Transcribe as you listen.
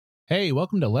Hey,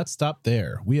 welcome to Let's Stop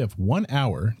There. We have 1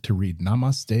 hour to read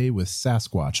Namaste with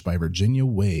Sasquatch by Virginia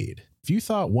Wade. If you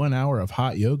thought 1 hour of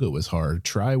hot yoga was hard,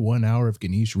 try 1 hour of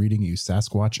Ganesh reading you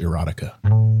Sasquatch erotica.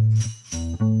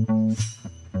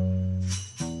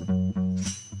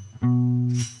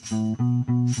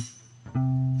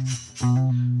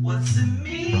 What's it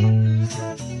mean?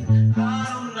 I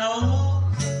don't know.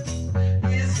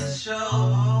 It's a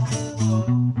show.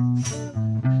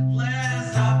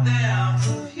 Let's stop there.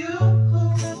 Confused.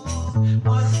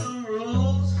 What's the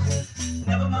rules?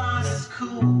 Never mind, it's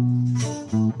cool.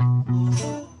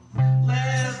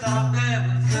 Let's stop there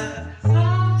because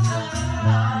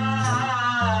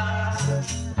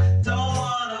I don't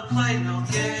wanna play no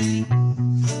game.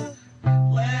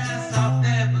 Let's stop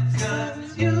there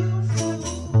because you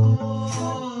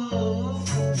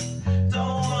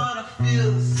don't wanna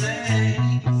feel the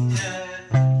same.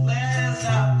 Yeah. Let's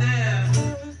stop there.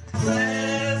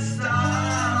 Let's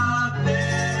stop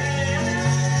there.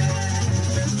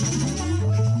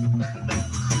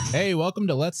 Hey, welcome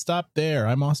to Let's Stop There.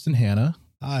 I'm Austin Hanna,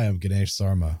 Hi, I'm Ganesh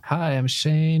Sarma. Hi, I'm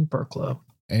Shane Burklow.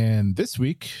 and this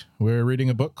week we're reading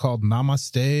a book called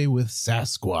Namaste with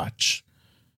Sasquatch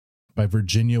by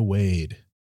Virginia Wade.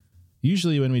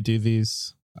 Usually when we do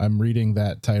these, I'm reading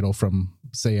that title from,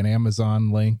 say, an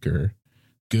Amazon link or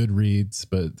Goodreads,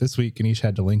 but this week Ganesh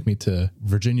had to link me to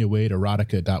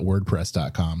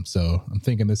virginiawadeerotica.wordpress.com, so I'm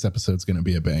thinking this episode's going to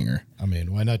be a banger. I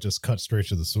mean, why not just cut straight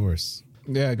to the source?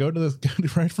 Yeah, go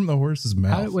right from the horse's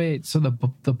mouth. Wait, so the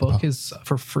book is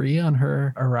for free on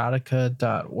her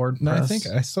erotica.wordpress.org? No, I think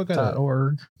I still got it.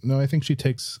 No, I think she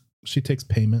takes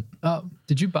payment. Oh,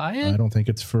 did you buy it? I don't think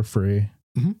it's for free.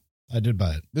 I did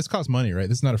buy it. This costs money, right?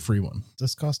 This is not a free one.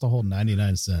 This cost a whole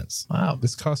 99 cents. Wow.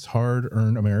 This costs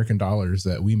hard-earned American dollars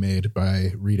that we made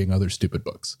by reading other stupid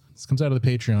books. This comes out of the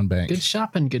Patreon bank. Good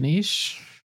shopping, Ganesh.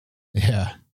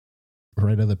 Yeah,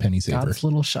 right out of the penny saver. God's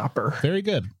little shopper. Very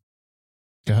good.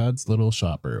 God's little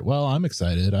shopper. Well, I'm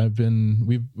excited.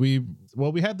 We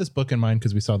had this book in mind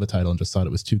because we saw the title and just thought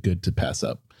it was too good to pass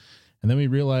up. And then we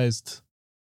realized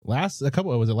last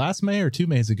May or 2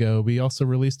 Mays ago, we also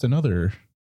released another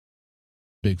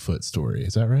Bigfoot story.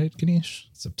 Is that right, Ganesh?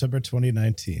 September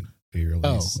 2019. We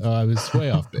released. Oh, I was way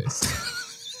off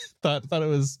base. Thought it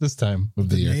was this time of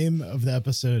the year. The name of the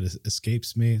episode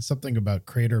escapes me. Something about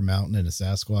Crater Mountain and a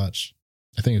Sasquatch.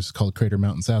 I think it's called Crater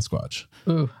Mountain Sasquatch.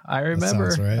 Ooh, I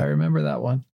remember. sounds right. I remember that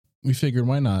one. We figured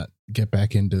why not get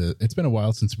back into it's been a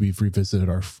while since we've revisited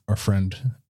our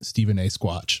friend Stephen A.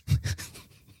 Squatch.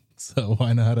 So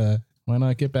why not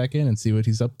get back in and see what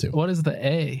he's up to? What is the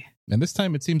A? And this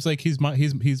time it seems like he's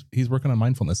working on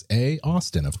mindfulness.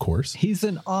 Austin, of course. He's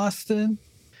in Austin.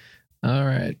 All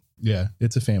right. Yeah,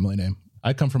 it's a family name.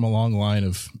 I come from a long line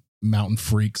of mountain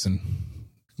freaks and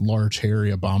large,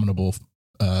 hairy, abominable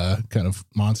kind of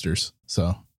monsters.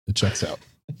 So it checks out.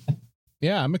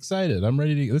 Yeah, I'm excited. I'm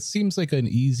ready to. This seems like an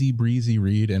easy breezy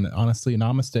read. And honestly,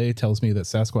 Namaste tells me that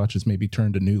Sasquatch has maybe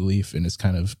turned a new leaf and is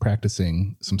kind of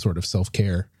practicing some sort of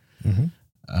self-care.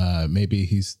 Mm-hmm. Maybe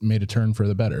he's made a turn for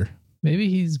the better. Maybe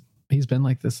he's been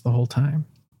like this the whole time.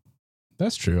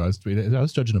 That's true. I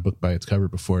was judging a book by its cover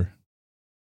before.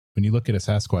 When you look at a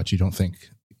Sasquatch, you don't think,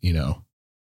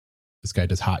 this guy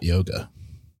does hot yoga.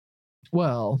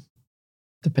 Well,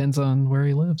 depends on where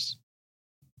he lives.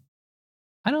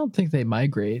 I don't think they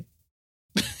migrate.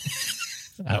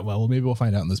 Well, maybe we'll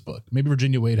find out in this book. Maybe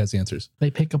Virginia Wade has answers.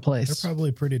 They pick a place. They're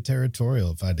probably pretty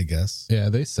territorial, if I had to guess. Yeah,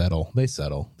 they settle.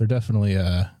 They're definitely,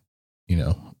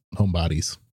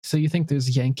 homebodies. So you think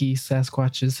there's Yankee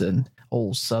Sasquatches and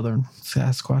old Southern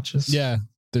Sasquatches? Yeah,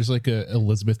 there's like a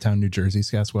Elizabethtown, New Jersey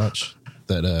Sasquatch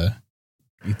that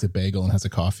eats a bagel and has a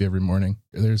coffee every morning.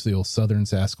 There's the old Southern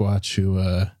Sasquatch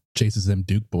who chases them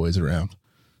Duke boys around,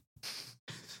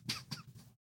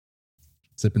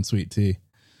 sipping sweet tea.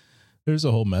 There's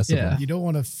a whole mess of them. You don't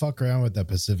want to fuck around with that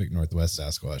Pacific Northwest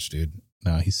Sasquatch, dude.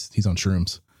 No, he's on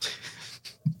shrooms.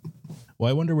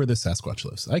 Well, I wonder where this Sasquatch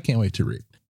lives. I can't wait to read.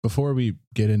 Before we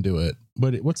get into it,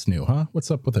 what's new, huh?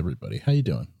 What's up with everybody? How you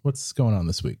doing? What's going on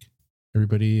this week?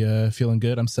 Everybody feeling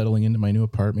good? I'm settling into my new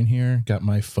apartment here. Got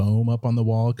my foam up on the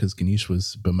wall because Ganesh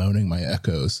was bemoaning my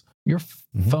echoes. You're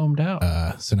foamed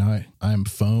out. So now I'm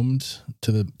foamed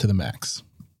to the max.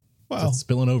 Well, So it's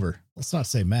spilling over. let's not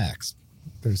say max.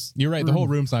 You're right. The whole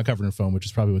room's not covered in foam, which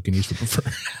is probably what Ganesh would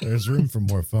prefer. There's room for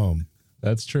more foam.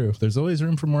 That's true. There's always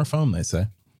room for more foam, they say.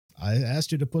 I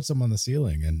asked you to put some on the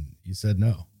ceiling, and you said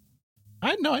no.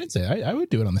 I didn't say I would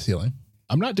do it on the ceiling.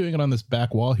 I'm not doing it on this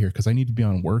back wall here because I need to be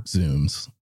on work Zooms.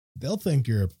 They'll think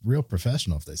you're a real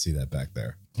professional if they see that back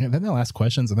there. And then they'll ask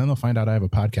questions, and then they'll find out I have a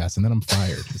podcast, and then I'm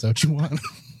fired. Is that what you want?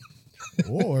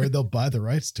 Or they'll buy the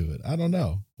rights to it. I don't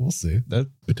know. We'll see. That's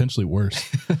potentially worse.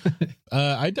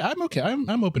 I'm okay.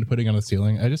 I'm open to putting on the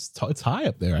ceiling. It's high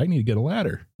up there. I need to get a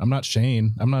ladder. I'm not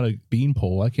Shane. I'm not a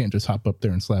beanpole. I can't just hop up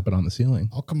there and slap it on the ceiling.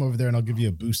 I'll come over there and I'll give you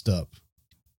a boost up.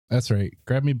 That's right.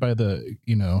 Grab me by the,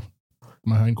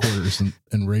 my hindquarters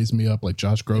and raise me up like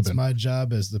Josh Groban. It's my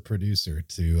job as the producer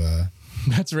to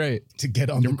That's right. to get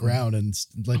on the ground and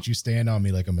let you stand on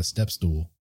me like I'm a step stool.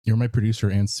 You're my producer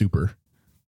and super.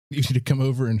 You need to come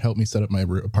over and help me set up my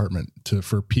apartment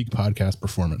for peak podcast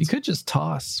performance. You could just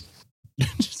toss.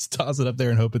 Just toss it up there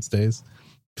and hope it stays.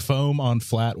 Foam on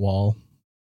flat wall.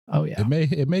 Oh yeah.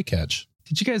 It may catch.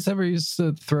 Did you guys ever used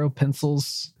to throw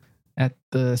pencils at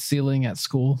the ceiling at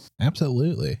school?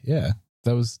 Absolutely. Yeah.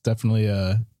 That was definitely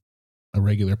a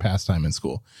regular pastime in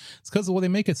school. It's because they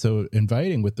make it so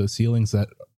inviting with those ceilings that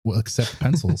will accept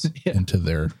pencils Yeah. into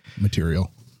their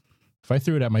material. If I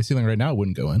threw it at my ceiling right now, it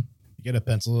wouldn't go in. You get a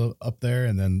pencil up there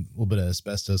and then a little bit of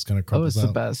asbestos kind of Oh, crumples it's the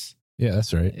out. best. Yeah,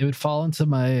 that's right. It would fall into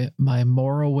my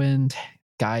Morrowind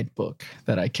guidebook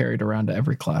that I carried around to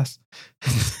every class.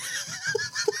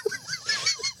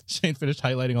 Shane finished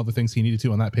highlighting all the things he needed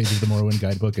to on that page of the Morrowind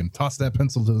guidebook and tossed that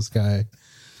pencil to the sky.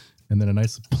 And then a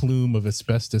nice plume of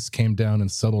asbestos came down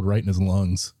and settled right in his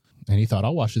lungs. And he thought,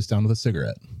 I'll wash this down with a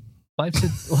cigarette.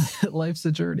 Life's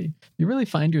a journey. You really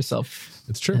find yourself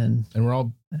It's true. in And we're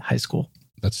all, high school.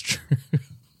 that's true.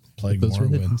 Playing Those were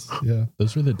the- Morrowind. Yeah.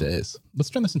 Those were the days. Let's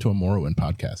turn this into a Morrowind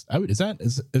podcast.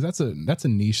 That's a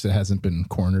niche that hasn't been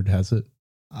cornered, has it?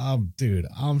 Dude,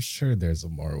 I'm sure there's a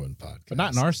Morrowind podcast. But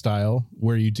not in our style,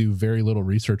 where you do very little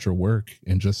research or work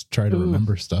and just try to Ooh.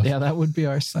 remember stuff. Yeah, that would be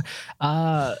our style.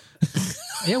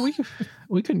 Yeah,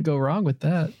 we couldn't go wrong with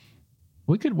that.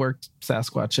 We could work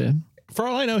Sasquatch in. For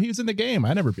all I know, he was in the game.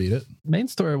 I never beat it. Main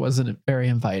story wasn't very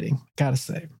inviting, gotta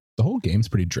say. The whole game's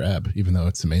pretty drab, even though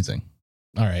it's amazing.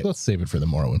 All right, let's save it for the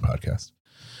Morrowind podcast.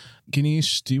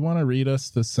 Ganesh, do you want to read us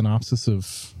the synopsis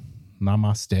of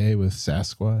Namaste with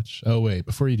Sasquatch? Oh, wait,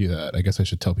 before you do that, I guess I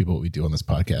should tell people what we do on this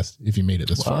podcast if you made it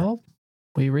this far. Well,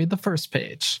 we read the first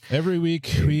page. Every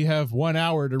week, we have 1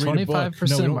 hour to read a book. 25%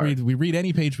 No, we don't mark. read. We read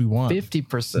any page we want.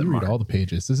 50% We read mark. all the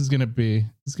pages. This is gonna be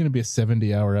a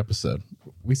 70-hour episode.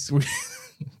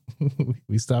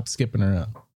 We stopped skipping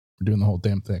around. We're doing the whole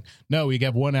damn thing. No, we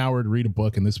have 1 hour to read a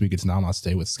book, and this week it's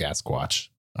Namaste with Sasquatch.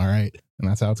 All right, and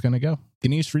that's how it's gonna go.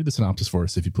 Ganesh, read the synopsis for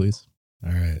us, if you please.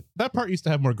 All right. That part used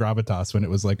to have more gravitas when it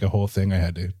was like a whole thing I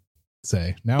had to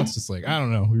say. Now it's just like, I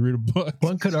don't know. We read a book.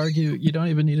 One could argue you don't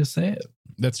even need to say it.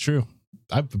 That's true.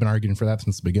 I've been arguing for that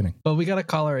since the beginning. But we got to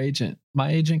call our agent. My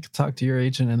agent can talk to your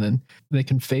agent, and then they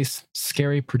can face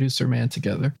scary producer man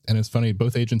together. And it's funny,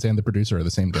 both agents and the producer are the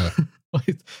same guy.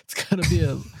 It's gonna be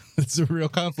a It's a real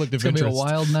conflict it's of gonna be a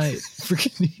interest. wild night for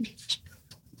Ganesh.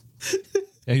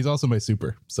 And he's also my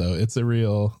super. So it's a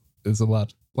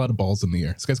lot of balls in the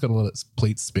air. This guy's got a lot of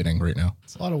plates spinning right now.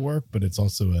 It's a lot of work, but it's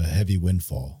also a heavy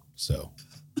windfall. So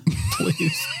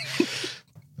Please,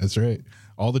 That's right.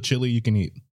 All the chili you can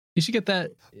eat. you should get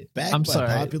that. back I'm by sorry.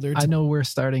 popular I know we're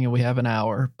starting and we have an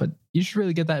hour, but you should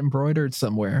really get that embroidered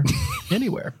somewhere,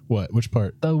 anywhere. What? Which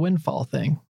part? The windfall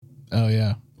thing. Oh,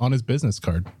 yeah. On his business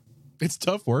card. It's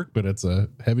tough work, but it's a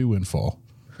heavy windfall.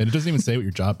 And it doesn't even say what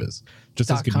your job is. Just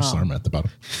says Ganesh .com. Sarma at the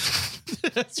bottom.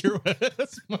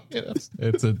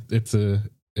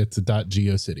 It's a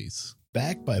 .geocities.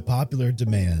 Back by popular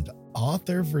demand,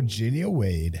 author Virginia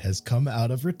Wade has come out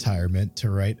of retirement to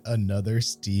write another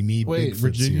steamy Wait, Bigfoot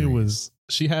Virginia series.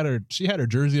 she had her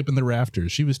jersey up in the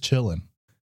rafters. She was chilling.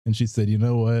 And she said, you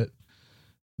know what?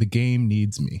 The game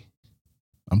needs me.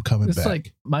 I'm coming It's back.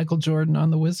 like Michael Jordan on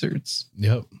the Wizards.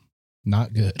 Yep.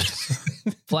 Not good.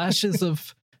 Flashes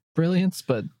of brilliance,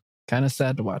 but kind of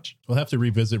sad to watch. We'll have to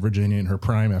revisit Virginia in her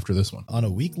prime after this one. On a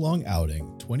week-long outing,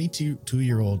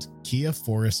 22-year-old Kia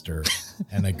Forester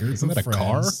and a group Isn't of that a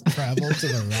car? friends travel to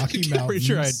the Rocky I'm pretty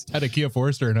sure I Mountains. had a Kia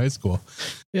Forester in high school.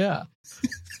 Yeah.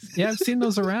 Yeah, I've seen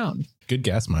those around. Good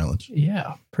gas mileage.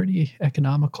 Yeah, pretty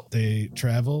economical. They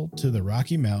travel to the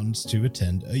Rocky Mountains to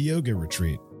attend a yoga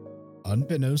retreat.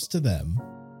 Unbeknownst to them,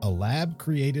 a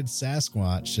lab-created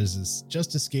Sasquatch has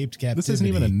just escaped captivity. This isn't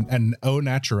even an au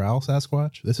natural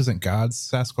Sasquatch. This isn't God's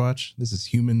Sasquatch. This is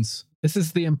humans This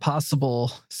is the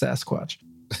impossible Sasquatch.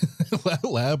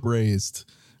 lab raised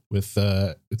with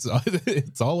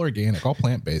it's all organic, all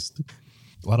plant based.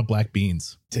 A lot of black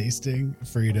beans. tasting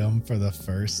freedom for the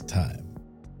first time.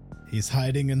 He's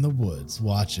hiding in the woods,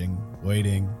 watching,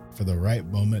 waiting for the right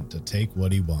moment to take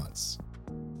what he wants.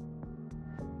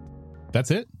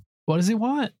 That's it. What does he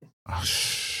want? Oh,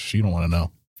 you don't want to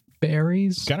know.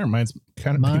 Berries? Kind of reminds me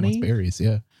Money? wants berries.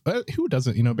 Yeah, but who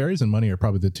doesn't? Berries and money are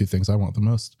probably the two things I want the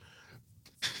most.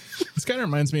 This kind of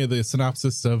reminds me of the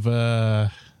synopsis of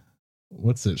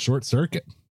what's it? Short Circuit.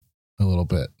 A little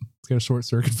bit. It's got a Short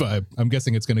Circuit vibe. I'm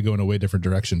guessing it's going to go in a way different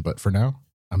direction, but for now,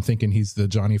 I'm thinking he's the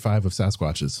Johnny Five of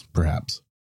Sasquatches, perhaps.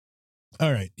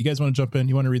 All right, you guys want to jump in?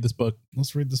 You want to read this book?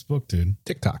 Let's read this book, dude.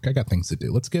 TikTok. I got things to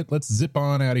do. Let's zip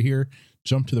on out of here.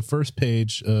 Jump to the first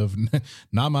page of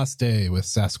Namaste with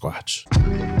Sasquatch.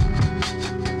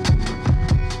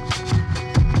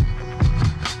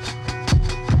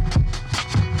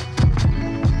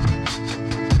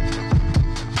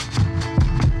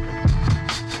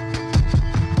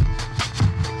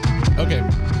 Okay,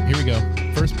 here we go.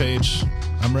 First page.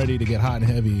 I'm ready to get hot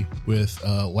and heavy with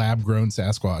lab-grown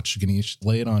Sasquatch. Ganesh,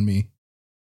 lay it on me.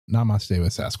 Namaste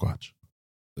with Sasquatch.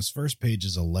 This first page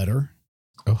is a letter.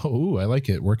 Oh, I like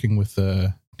it. Working with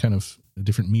kind of a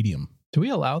different medium. Do we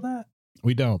allow that?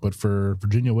 We don't, but for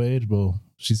Virginia Wade,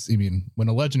 when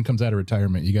a legend comes out of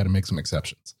retirement, you got to make some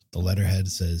exceptions. The letterhead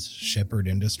says Shepherd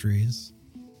Industries,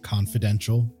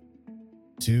 confidential,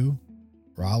 to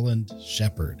Roland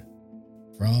Shepherd,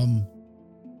 from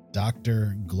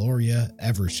Dr. Gloria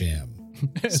Eversham.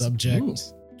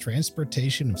 Subject,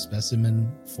 transportation of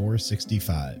specimen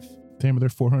 465. Damn, are there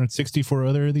 464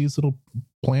 other of these little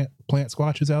plant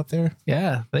squatches out there?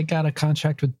 Yeah, they got a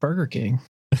contract with Burger King.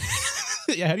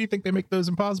 Yeah, how do you think they make those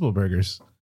Impossible Burgers?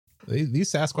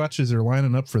 These Sasquatches are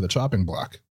lining up for the chopping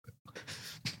block.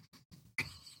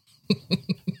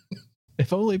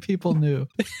 If only people knew.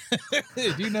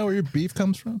 Do you know where your beef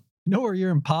comes from? You know where your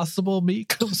Impossible meat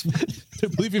comes from? I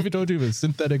believe if I told you it was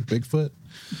synthetic Bigfoot.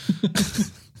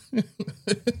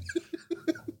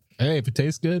 Hey, if it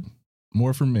tastes good,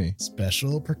 more from me.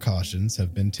 Special precautions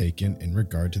have been taken in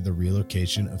regard to the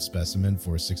relocation of specimen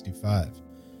 465.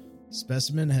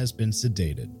 Specimen has been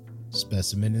sedated.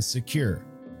 Specimen is secure.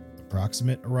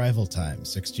 Approximate arrival time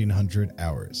 1600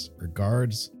 hours.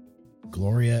 Regards,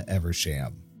 Gloria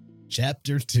Eversham.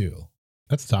 Chapter 2.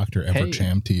 That's Dr.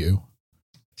 Eversham to you.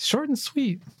 Short and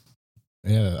sweet.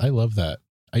 Yeah, I love that.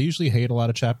 I usually hate a lot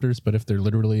of chapters, but if they're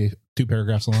literally 2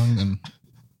 paragraphs long, then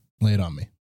lay it on me.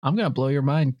 I'm going to blow your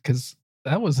mind because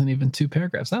that wasn't even 2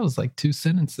 paragraphs. That was like 2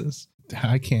 sentences.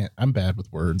 I can't. I'm bad with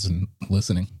words and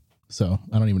listening. So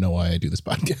I don't even know why I do this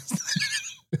podcast.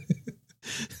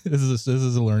 This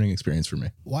is a learning experience for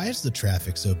me. Why is the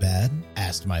traffic so bad?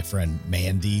 Asked my friend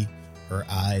Mandy, her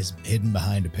eyes hidden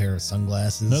behind a pair of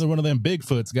sunglasses. Another one of them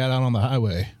Bigfoots got out on the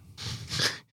highway.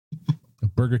 A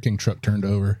Burger King truck turned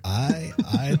over. I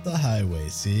eyed the highway,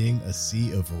 seeing a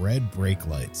sea of red brake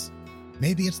lights.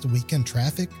 Maybe it's the weekend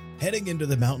traffic? Heading into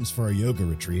the mountains for a yoga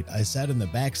retreat, I sat in the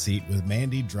back seat with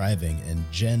Mandy driving and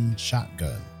Jen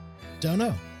shotgun. Don't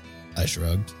know. I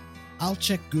shrugged. I'll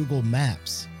check Google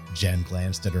Maps. Jen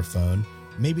glanced at her phone.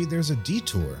 Maybe there's a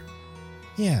detour.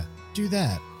 Yeah, do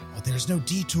that. But there's no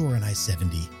detour in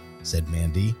I-70, said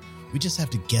Mandy. We just have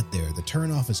to get there. The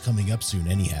turnoff is coming up soon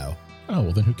anyhow. Oh,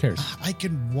 well then who cares? I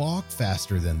can walk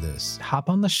faster than this. Hop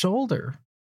on the shoulder.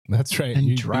 That's right. And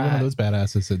You're drive. one of those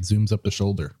badasses that zooms up the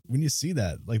shoulder. When you see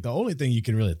that, like the only thing you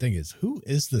can really think is, who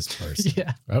is this person?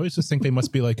 Yeah. I always just think they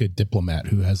must be like a diplomat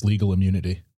who has legal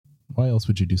immunity. Why else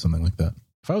would you do something like that?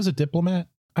 If I was a diplomat,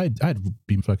 I'd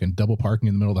be fucking double parking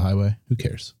in the middle of the highway. Who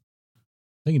cares?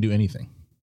 They can do anything.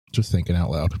 Just thinking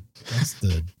out loud. That's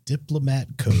the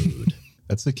diplomat code.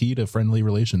 That's the key to friendly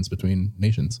relations between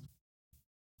nations.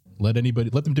 Let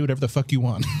them do whatever the fuck you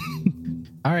want.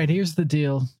 All right, here's the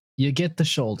deal. You get the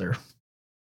shoulder.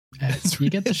 You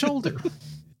get the shoulder.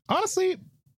 Honestly,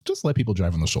 just let people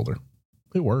drive on the shoulder.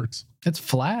 It works. It's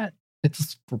flat.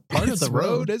 It's part of It's the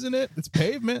road. isn't it? It's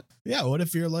pavement. Yeah, what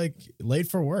if you're like late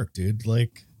for work, dude?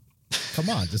 Like, come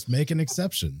on, just make an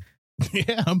exception.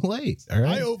 Yeah, I'm late. All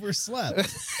right. I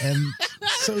overslept. And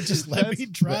so just let me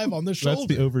drive on the shoulder.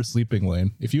 That's the oversleeping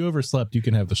lane. If you overslept, you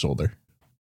can have the shoulder.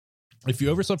 If you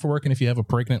overslept for work and if you have a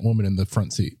pregnant woman in the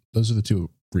front seat, those are the 2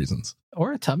 reasons.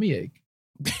 Or a tummy ache.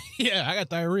 Yeah, I got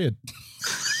diarrhea.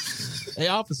 Hey,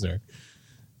 officer.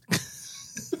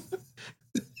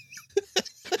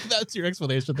 That's your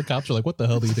explanation. The cops are like, what the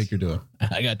hell do you think you're doing?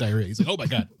 I got diarrhea. He's like, oh my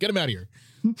God, get him out of here.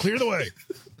 Clear the way.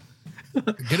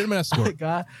 Get him an escort.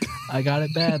 I got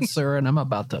it bad, sir, and I'm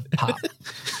about to pop.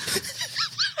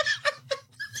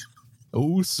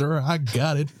 Oh, sir, I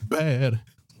got it bad.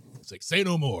 It's like, say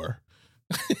no more.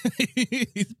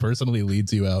 He personally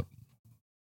leads you out.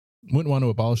 Wouldn't want to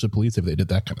abolish the police if they did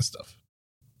that kind of stuff.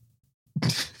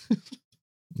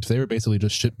 If they were basically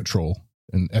just shit patrol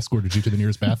and escorted you to the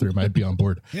nearest bathroom, I'd be on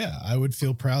board. Yeah, I would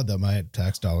feel proud that my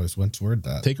tax dollars went toward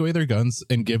that. Take away their guns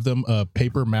and give them a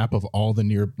paper map of all the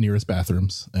nearest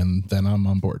bathrooms, and then I'm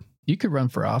on board. You could run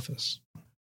for office.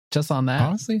 Just on that.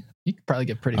 Honestly, You could probably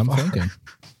get pretty I'm far. thinking.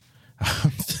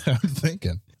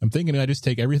 I'm thinking I just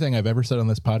take everything I've ever said on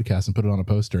this podcast and put it on a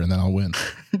poster, and then I'll win.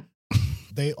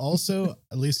 They also,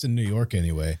 at least in New York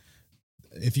anyway,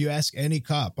 if you ask any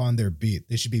cop on their beat,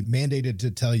 they should be mandated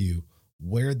to tell you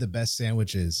where the best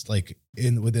sandwich is, like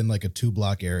within like a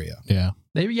 2-block area. Yeah.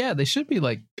 They should be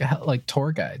like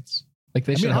tour guides. Like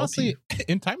they should help honestly, you.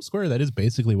 in Times Square, that is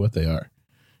basically what they are.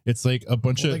 It's like a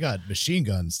bunch of. They got machine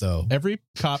guns, though. Every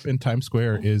cop in Times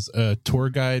Square is a tour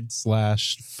guide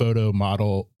 / photo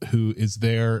model who is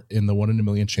there in the 1 in a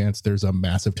million chance there's a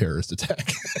massive terrorist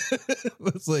attack.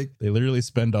 It's like they literally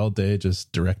spend all day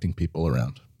just directing people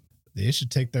around. They should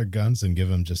take their guns and give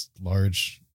them just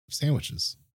large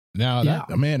sandwiches. Now,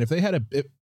 man, if they had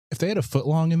a foot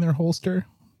long in their holster,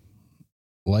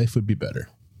 life would be better.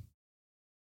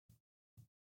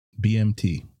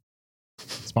 BMT.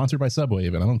 Sponsored by Subway,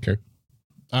 even. I don't care.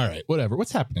 All right, whatever.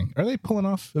 What's happening? Are they pulling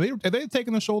off? Are they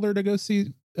taking the shoulder to go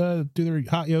do their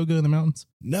hot yoga in the mountains?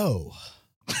 No.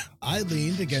 I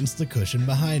leaned against the cushion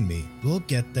behind me. We'll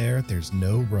get there. There's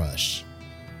no rush.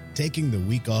 Taking the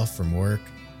week off from work,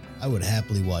 I would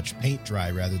happily watch paint dry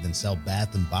rather than sell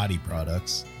bath and body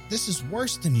products. This is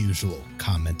worse than usual,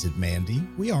 commented Mandy.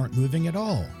 We aren't moving at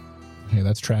all. Hey,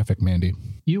 that's traffic, Mandy.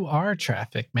 You are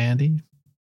traffic, Mandy.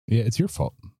 Yeah, it's your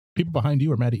fault. People behind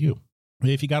you are mad at you.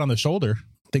 If you got on the shoulder,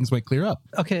 things might clear up.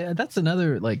 Okay, that's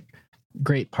another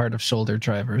great part of shoulder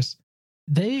drivers.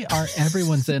 They are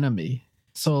everyone's enemy.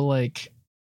 So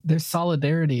there's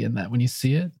solidarity in that when you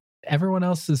see it. Everyone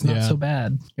else is not so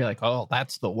bad. You're like, oh,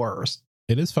 that's the worst.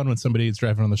 It is fun when somebody is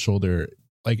driving on the shoulder.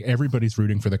 Like everybody's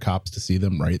rooting for the cops to see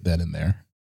them right then and there.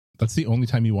 That's the only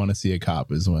time you want to see a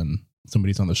cop is when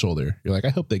somebody's on the shoulder. You're like, I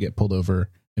hope they get pulled over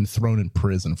and thrown in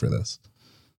prison for this.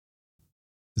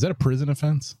 Is that a prison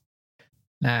offense?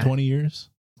 Nah. 20 years?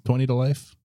 20 to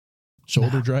life?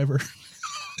 Shoulder driver?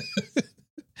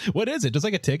 What is it? Just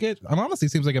like a ticket? It honestly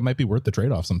seems like it might be worth the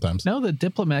trade-off sometimes. No, the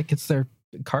diplomat gets their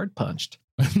card punched.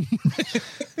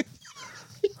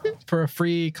 For a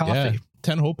free coffee. Yeah,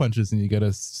 10 hole punches and you get a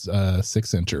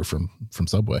 6-incher from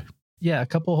Subway. Yeah, a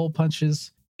couple hole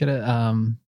punches. Get a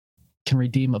can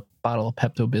redeem a bottle of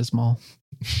Pepto-Bismol.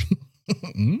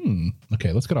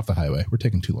 Okay, let's get off the highway. We're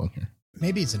taking too long here.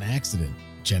 Maybe it's an accident.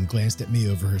 Jen glanced at me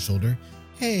over her shoulder.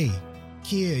 Hey,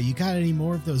 Kia, you got any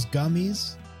more of those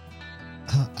gummies?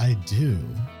 I do.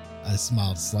 I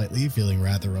smiled slightly, feeling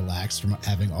rather relaxed from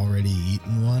having already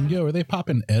eaten one. Yo, are they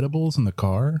popping edibles in the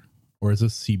car? Or is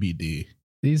this CBD?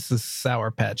 These are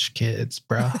Sour Patch Kids,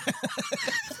 bro.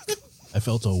 I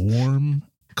felt a warm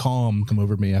calm come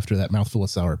over me after that mouthful of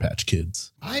Sour Patch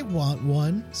Kids. I want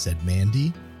one, said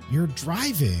Mandy. You're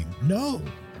driving. No.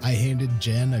 I handed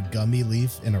Jen a gummy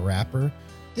leaf in a wrapper.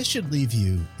 This should leave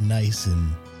you nice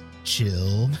and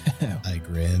chill. I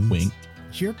grinned. Wink.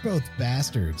 You're both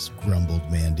bastards, grumbled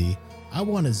Mandy. I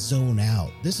want to zone out.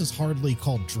 This is hardly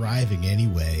called driving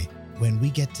anyway. When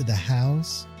we get to the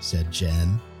house, said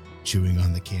Jen, chewing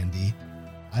on the candy,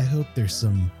 I hope there's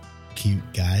some cute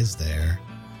guys there.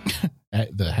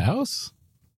 At the house?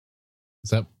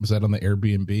 Was that on the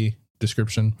Airbnb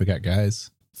description? We got guys.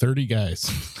 30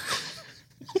 guys.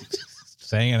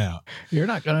 Just hanging out. You're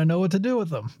not going to know what to do with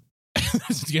them.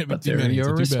 But they're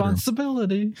your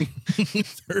responsibility.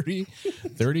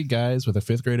 30 guys with a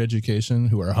 5th grade education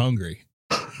who are hungry.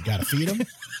 You got to feed them.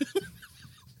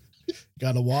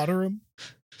 Got to water them.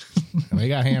 And they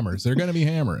got hammers. They're going to be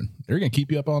hammering. They're going to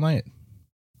keep you up all night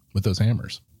with those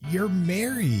hammers. You're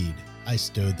married. I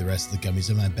stowed the rest of the gummies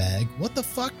in my bag. What the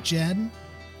fuck, Jen?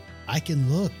 I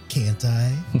can look, can't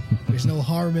I? There's no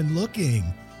harm in looking.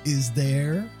 Is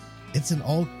there? It's an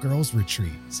all-girls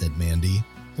retreat, said Mandy.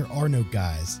 There are no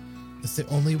guys. It's the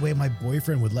only way my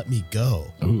boyfriend would let me go.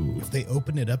 Ooh. If they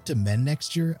open it up to men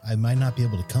next year, I might not be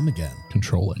able to come again.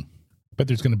 Controlling. Bet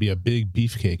there's going to be a big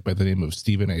beefcake by the name of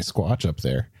Stephen A. Squatch up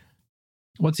there.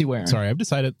 What's he wearing? Sorry, he's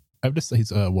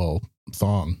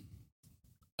thong.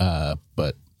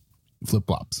 But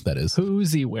flip-flops, that is.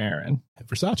 Who's he wearing?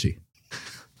 Versace.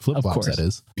 Flip-flops, that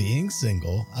is. Being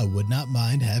single, I would not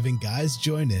mind having guys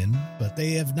join in, but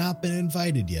they have not been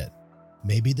invited yet.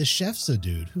 Maybe the chef's a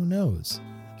dude, who knows?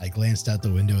 I glanced out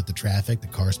the window at the traffic, the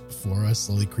cars before us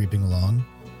slowly creeping along.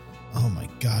 Oh my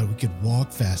God, we could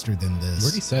walk faster than this. You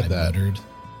already said that. Muttered.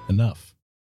 Enough.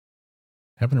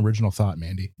 Have an original thought,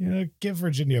 Mandy. Give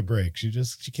Virginia a break.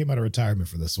 She came out of retirement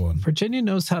for this one. Virginia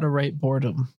knows how to write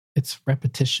boredom. It's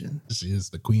repetition. She is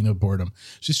the queen of boredom.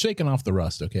 She's shaking off the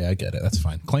rust. Okay, I get it. That's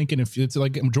fine. Clanking it's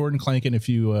like Jordan clanking a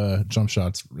few jump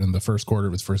shots in the first quarter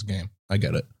of his first game. I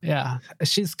get it. Yeah,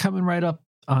 she's coming right up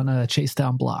on a chase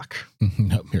down block.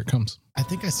 Nope, here it comes. I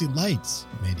think I see lights.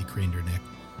 Mandy craned her neck.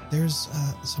 There's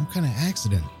some kind of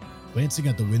accident. Glancing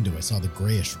out the window, I saw the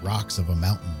grayish rocks of a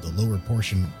mountain, the lower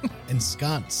portion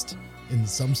ensconced in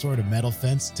some sort of metal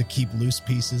fence to keep loose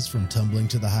pieces from tumbling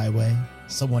to the highway.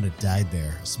 Someone had died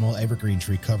there. A small evergreen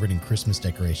tree covered in Christmas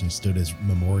decorations stood as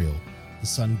memorial. The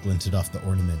sun glinted off the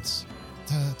ornaments.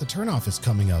 The turnoff is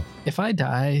coming up. If I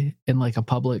die in like a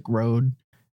public road,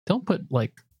 don't put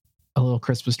like a little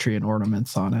Christmas tree and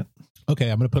ornaments on it. Okay,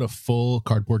 I'm going to put a full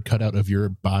cardboard cutout of your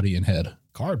body and head.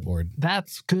 Cardboard?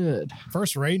 That's good.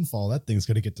 First rainfall, that thing's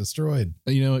going to get destroyed.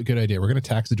 You know what? Good idea. We're going to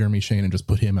taxidermy Shane and just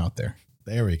put him out there.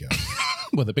 There we go.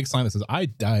 With a big sign that says, I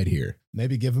died here.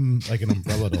 Maybe give him like an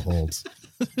umbrella to hold.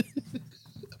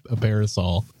 A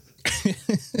parasol.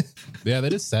 Yeah,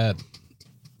 that is sad.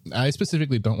 I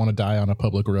specifically don't want to die on a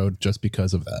public road just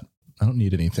because of that. I don't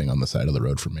need anything on the side of the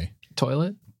road for me.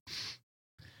 Toilet?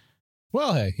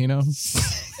 Well, hey, you know,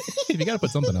 if you got to put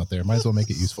something out there, might as well make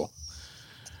it useful.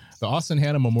 The Austin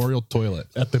Hannah Memorial Toilet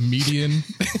at the median,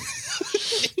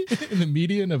 in the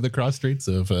median of the cross streets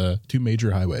of two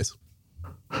major highways.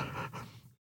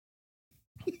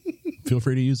 Feel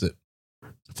free to use it.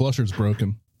 Flusher's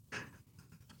broken.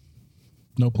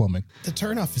 No plumbing. The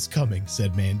turnoff is coming,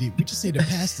 said Mandy. We just need to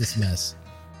pass this mess.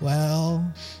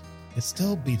 Well, it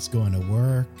still beats going to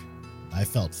work. I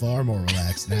felt far more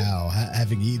relaxed now,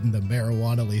 having eaten the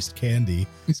marijuana-laced candy.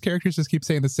 These characters just keep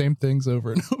saying the same things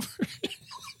over and over.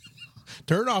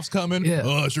 Turnoff's coming. Yeah.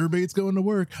 Oh, sure beats going to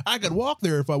work. I could walk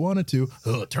there if I wanted to.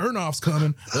 Oh, turnoff's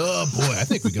coming. Oh, boy, I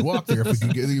think we could walk there if we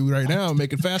could get you right now and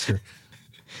make it faster.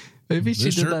 Maybe she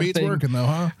This did sure that beats thing working, though,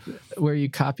 huh? where you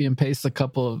copy and paste a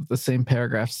couple of the same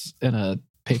paragraphs in a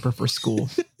paper for school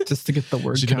just to get the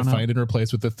word She did count a up. find and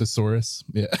replace with the thesaurus.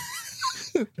 Yeah.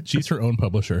 She's her own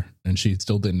publisher, and she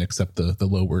still didn't accept the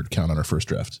low word count on her first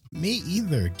draft. Me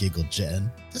either, giggled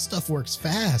Jen. This stuff works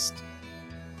fast.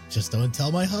 Just don't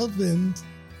tell my husband.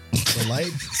 The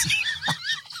light.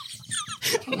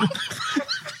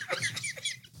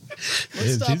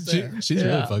 Let's stop there. She's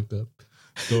really fucked up.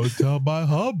 Don't tell my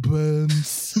husband.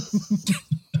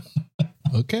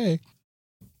 Okay.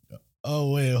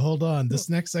 Oh, wait, hold on. This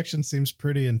next section seems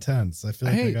pretty intense. I feel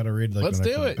like I Hey, got to read like Let's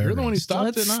do it. You're the one who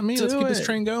stopped it, not me. Let's keep this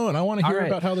train going. I want to hear All right.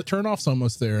 about how the turnoff's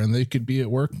almost there and they could be at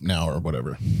work now or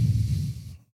whatever.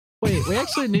 Wait, we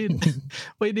actually need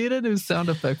a new sound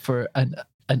effect for an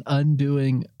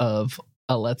undoing of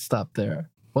a let's stop there.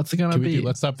 What's it gonna Can we be? do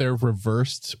Let's Stop There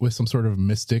reversed with some sort of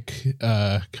mystic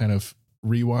kind of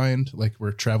rewind, like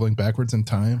we're traveling backwards in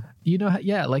time? You know,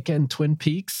 yeah, like in Twin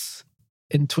Peaks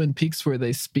where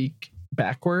they speak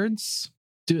backwards.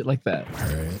 Do it like that.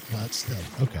 All right, let's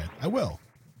stop. Okay, I will,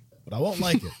 but I won't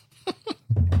like it.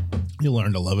 You'll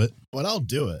learn to love it. But I'll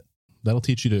do it. That'll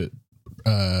teach you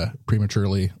to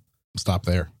prematurely stop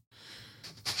there.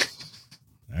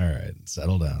 All right,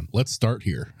 settle down. Let's start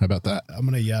here. How about that? I'm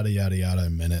gonna yada yada yada a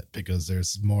minute because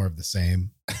there's more of the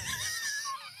same.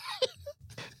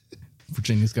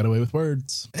 Virginia's got away with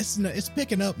words. It's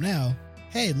picking up now.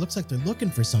 Hey, looks like they're looking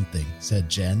for something, said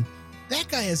Jen. That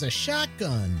guy has a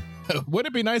shotgun. Would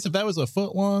it be nice if that was a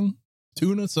foot long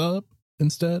tuna sub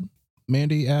instead?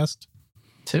 Mandy asked.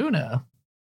 Tuna.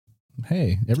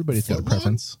 Hey, everybody's got a Footlong?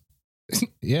 preference.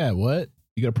 Yeah, what?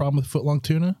 You got a problem with foot long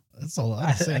tuna? That's a lot. I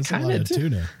That's a lot kinda of do.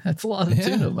 tuna. That's a lot of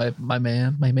Yeah. tuna, my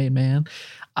main man.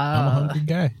 I'm a hungry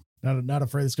guy. Not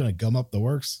afraid it's gonna gum up the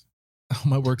works. Oh,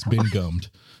 my work's been gummed.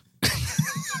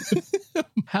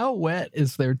 How wet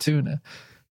is their tuna?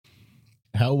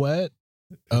 How wet?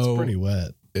 It's pretty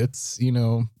wet. It's, you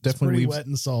know, It's definitely pretty leaves wet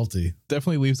and salty.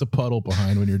 definitely leaves a puddle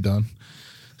behind when you're done.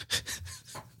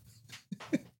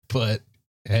 But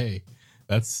hey,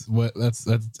 that's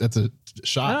a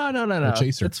shot. No. A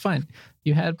chaser. It's fine.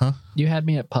 You had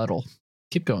me at puddle.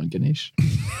 Keep going, Ganesh.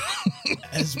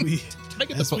 As we Can I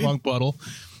get the as foot we- long puddle?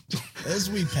 As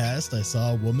we passed, I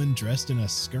saw a woman dressed in a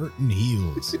skirt and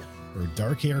heels, her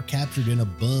dark hair captured in a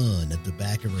bun at the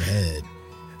back of her head.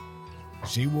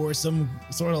 She wore some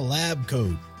sort of lab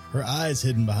coat, her eyes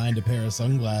hidden behind a pair of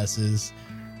sunglasses.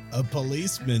 A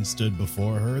policeman stood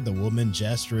before her, the woman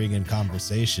gesturing in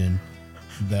conversation.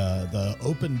 The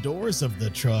open doors of the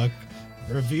truck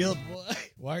revealed...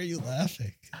 Why are you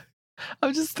laughing?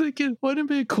 I'm just thinking,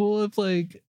 wouldn't it be cool if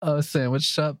like a sandwich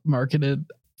shop marketed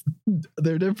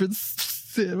their different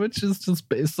sandwiches just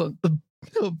based on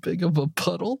how big of a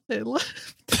puddle they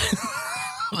left?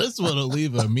 This one will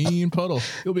leave a mean puddle.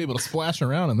 You'll be able to splash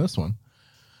around in this one.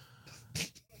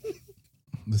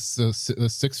 The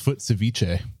 6 foot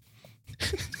ceviche.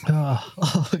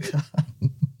 Oh god.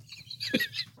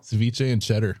 Ceviche and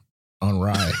cheddar on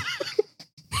rye.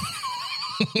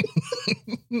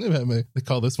 They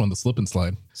call this one the slip and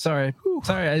slide. Sorry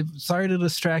to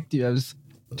distract you. I was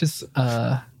just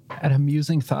I had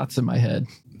amusing thoughts in my head.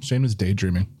 Shane was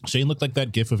daydreaming. Shane looked like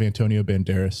that gif of Antonio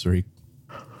Banderas where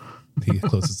he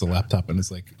closes the laptop and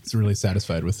is like, it's really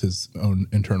satisfied with his own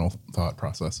internal thought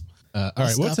process. All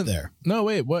right, what's in there? No,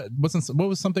 wait, what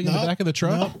was something in the back of the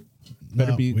truck?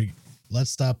 Let's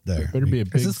stop there. Better be a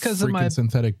big because of my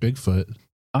synthetic Bigfoot.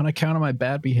 On account of my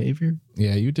bad behavior?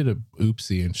 Yeah, you did a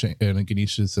oopsie and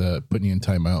Ganesh is putting you in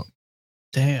timeout.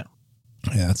 Damn.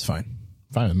 Yeah, that's fine.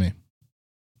 Fine with me.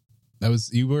 That was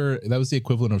the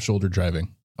equivalent of shoulder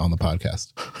driving on the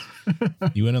podcast.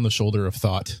 You went on the shoulder of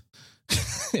thought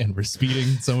and we're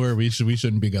speeding somewhere we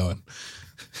shouldn't be going.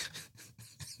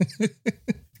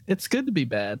 It's good to be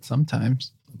bad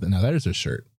sometimes. Now there's a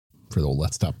shirt for the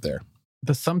Let's Stop There.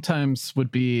 The sometimes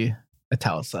would be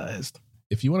italicized.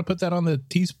 If you want to put that on the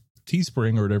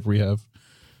Teespring or whatever we have, I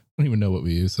don't even know what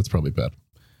we use. That's probably bad.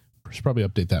 We should probably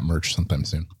update that merch sometime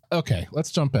soon. Okay,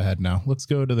 let's jump ahead now. Let's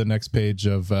go to the next page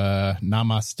of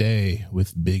Namaste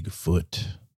with Bigfoot.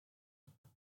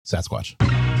 Sasquatch.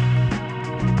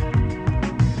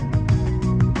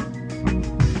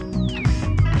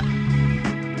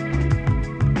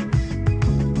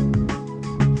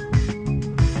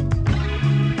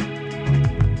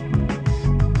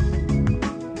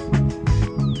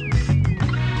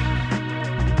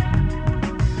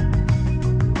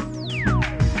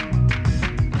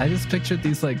 I just pictured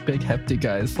these like big hefty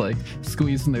guys like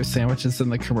squeezing their sandwiches in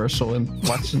the commercial and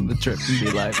watching the drip and be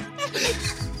like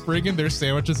bringing their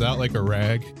sandwiches out like a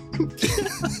rag.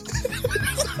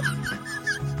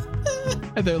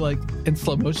 And they're like in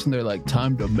slow motion, they're like,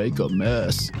 time to make a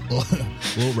mess.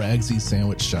 Little Ragsy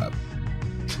sandwich shop.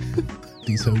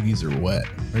 These hoagies are wet.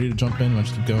 Ready to jump in? Want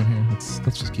to keep going here? Let's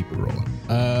just keep it rolling.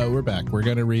 We're back. We're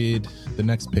gonna read the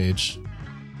next page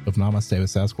of Namaste with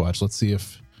Sasquatch. Let's see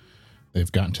if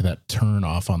they've gotten to that turn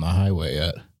off on the highway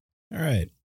yet. All right.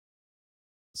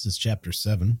 This is chapter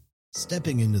 7.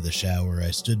 Stepping into the shower,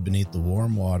 I stood beneath the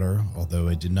warm water, although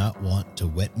I did not want to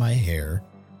wet my hair,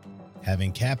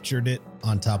 having captured it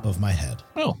on top of my head.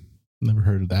 Oh, never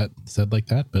heard of that said like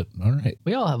that, but all right.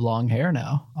 We all have long hair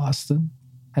now, Austin.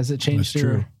 Has it changed That's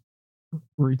your true.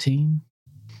 routine?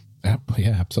 Yeah,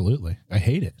 absolutely. I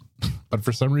hate it. But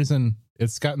for some reason,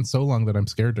 it's gotten so long that I'm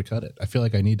scared to cut it. I feel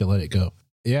like I need to let it go.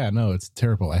 Yeah, no, it's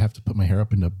terrible. I have to put my hair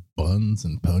up into buns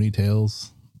and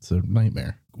ponytails. It's a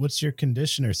nightmare. What's your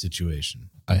conditioner situation?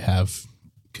 I have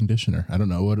conditioner. I don't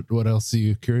know. What else are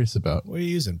you curious about? What are you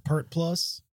using? Pert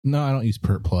Plus? No, I don't use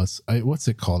Pert Plus. What's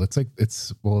it called?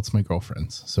 It's my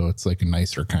girlfriend's. So it's like a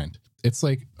nicer kind. It's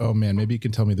like, oh man, maybe you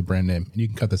can tell me the brand name and you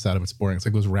can cut this out if it's boring. It's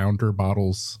like those rounder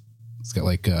bottles. It's got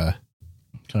like kind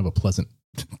of a pleasant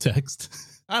text.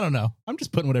 I don't know. I'm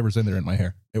just putting whatever's in there in my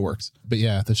hair. It works. But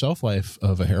yeah, the shelf life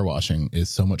of a hair washing is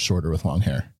so much shorter with long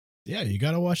hair. Yeah, you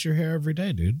got to wash your hair every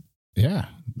day, dude. Yeah,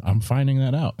 I'm finding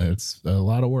that out. It's a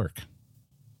lot of work.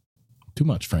 Too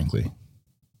much, frankly.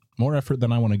 More effort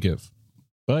than I want to give.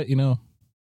 But,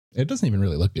 it doesn't even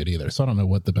really look good either. So I don't know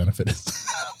what the benefit is.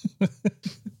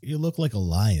 You look like a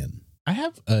lion. I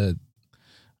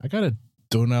got a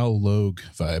Donal Logue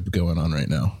vibe going on right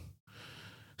now.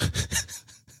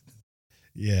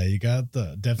 Yeah, you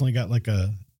definitely got like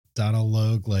a Donal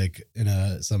Logue, like in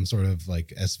some sort of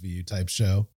like SVU type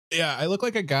show. Yeah, I look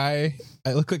like a guy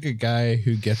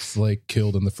who gets like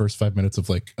killed in the first 5 minutes of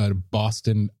like a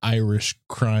Boston Irish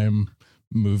crime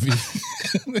movie.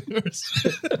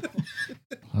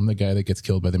 I'm the guy that gets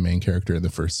killed by the main character in the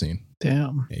first scene.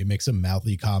 Damn. Yeah, you make some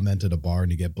mouthy comment at a bar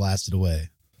and you get blasted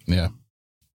away. Yeah,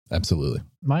 absolutely.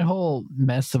 My whole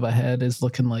mess of a head is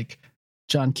looking like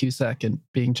John Cusack and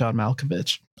being John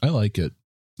Malkovich. I like it.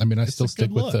 I mean, I It's still a stick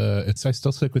good with look. I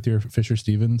still stick with your Fisher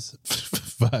Stevens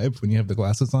vibe when you have the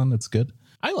glasses on. It's good.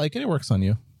 I like it. It works on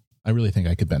you. I really think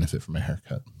I could benefit from a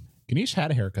haircut. Ganesh had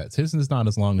a haircut. His is not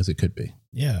as long as it could be.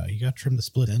 Yeah, you got to trim the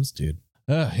split ends, dude.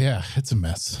 Yeah, it's a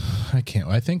mess. I can't.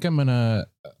 I think I'm gonna.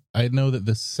 I know that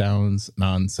this sounds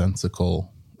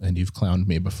nonsensical, and you've clowned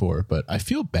me before, but I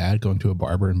feel bad going to a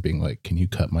barber and being like, "Can you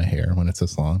cut my hair when it's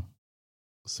this long?"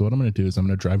 So what I'm gonna do is I'm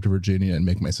gonna drive to Virginia and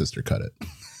make my sister cut it.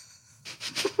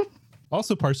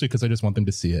 Also, partially because I just want them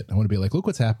to see it. I want to be like, "Look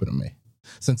what's happened to me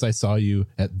since I saw you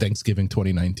at Thanksgiving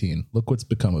 2019. Look what's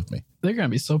become of me." They're going to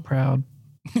be so proud.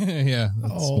 Yeah.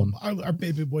 That's fun. Our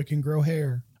baby boy can grow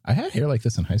hair. I had hair like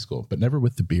this in high school, but never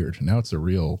with the beard. Now it's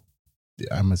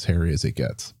I'm as hairy as it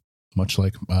gets. Much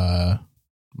like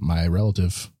my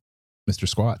relative, Mr.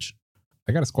 Squatch.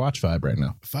 I got a Squatch vibe right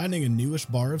now. Finding a newish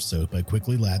bar of soap, I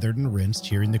quickly lathered and rinsed,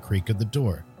 hearing the creak of the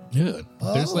door. Good.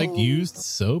 There's like used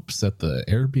soaps at the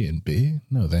Airbnb.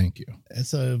 No, thank you.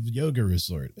 It's a yoga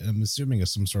resort. I'm assuming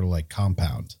it's some sort of like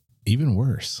compound. Even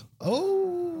worse.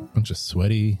 Oh, Bunch of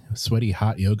sweaty,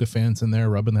 hot yoga fans in there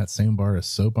rubbing that same bar of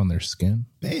soap on their skin.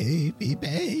 Baby,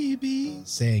 baby,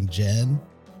 sang Jen,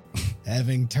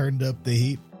 having turned up the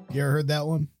heat. You ever heard that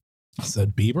one?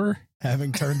 Said Bieber?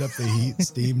 Having turned up the heat,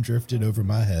 steam drifted over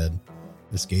my head,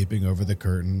 escaping over the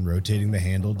curtain, rotating the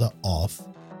handle to off.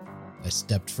 I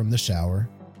stepped from the shower.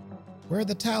 Where are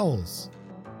the towels?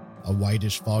 A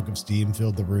whitish fog of steam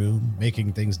filled the room,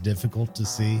 making things difficult to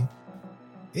see.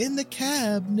 In the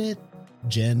cabinet,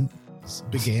 Jen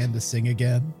began to sing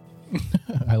again.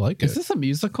 I like it. Is this a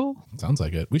musical? Sounds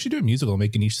like it. We should do a musical,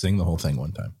 making each sing the whole thing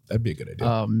one time. That'd be a good idea.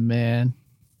 Oh, man.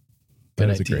 That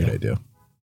is a great idea.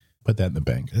 Put that in the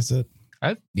bank. Is it?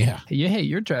 Yeah. Hey,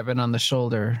 you're driving on the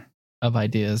shoulder of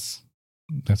ideas.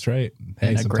 That's right.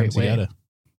 Hey, In a great way.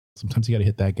 Sometimes you gotta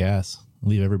hit that gas.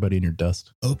 Leave everybody in your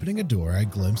dust. Opening a door, I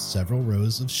glimpsed several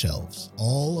rows of shelves,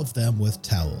 all of them with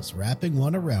towels. Wrapping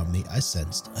one around me, I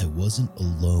sensed I wasn't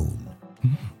alone.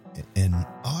 An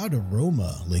odd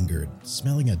aroma lingered,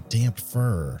 smelling a damp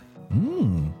fur,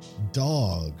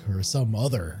 dog, or some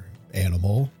other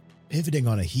animal. Pivoting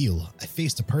on a heel, I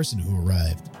faced a person who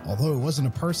arrived. Although it wasn't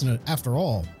a person after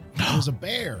all, it was a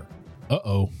bear.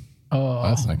 Uh-oh. Oh,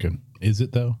 That's not good. Is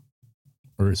it, though?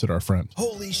 Or is it our friend?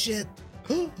 Holy shit!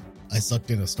 I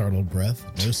sucked in a startled breath.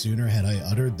 No sooner had I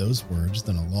uttered those words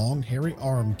than a long, hairy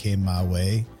arm came my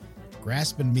way,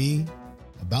 grasping me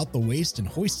about the waist and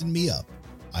hoisting me up.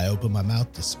 I opened my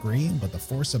mouth to scream, but the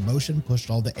force of motion pushed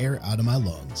all the air out of my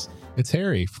lungs. It's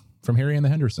Harry from Harry and the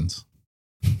Hendersons.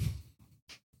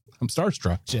 I'm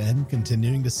starstruck. Jen,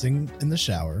 continuing to sing in the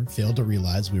shower, failed to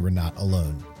realize we were not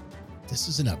alone. This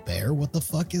isn't a bear? What the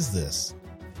fuck is this?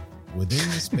 Within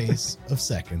the space of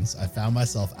seconds, I found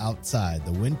myself outside,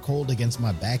 the wind cold against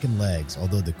my back and legs,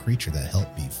 although the creature that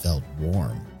helped me felt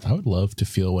warm. I would love to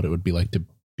feel what it would be like to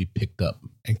be picked up.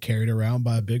 And carried around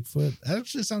by a Bigfoot? That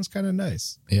actually sounds kind of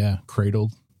nice. Yeah,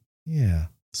 cradled, Yeah,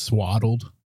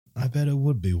 swaddled. I bet it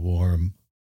would be warm.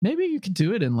 maybe you could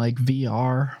do it in like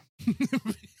VR.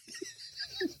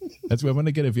 That's why I'm going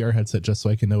to get a VR headset just so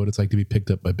I can know what it's like to be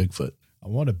picked up by Bigfoot. I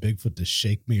want a Bigfoot to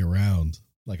shake me around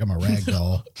like I'm a rag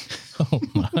doll. Oh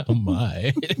my. Oh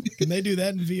my. Can they do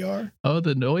that in VR? Oh,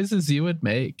 the noises you would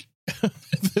make.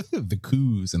 The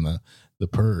coos and the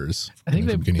purrs. I think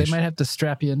they might have to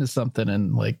strap you into something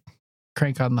and like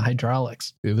crank on the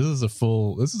hydraulics. Yeah, this is a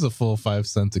full 5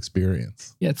 cents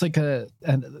experience. Yeah, it's like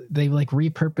they like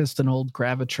repurposed an old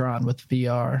Gravitron with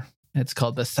VR. It's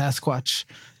called the Sasquatch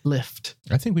Lift.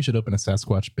 I think we should open a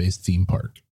Sasquatch-based theme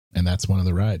park, and that's one of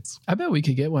the rides. I bet we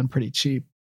could get one pretty cheap.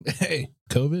 Hey,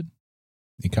 COVID,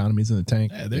 the economy's in the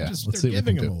tank. Yeah, they're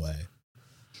giving them away.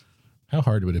 How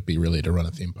hard would it be really to run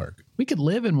a theme park? We could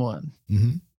live in one.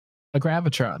 Mm-hmm. A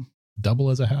Gravitron. Double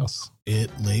as a house. It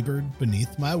labored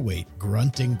beneath my weight,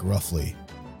 grunting gruffly.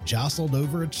 Jostled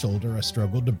over its shoulder, I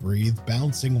struggled to breathe,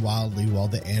 bouncing wildly while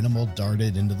the animal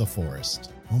darted into the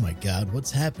forest. Oh my god,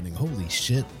 what's happening? Holy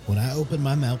shit. When I opened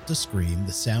my mouth to scream,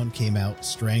 the sound came out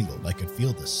strangled. I could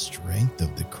feel the strength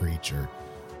of the creature,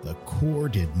 the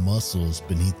corded muscles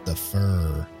beneath the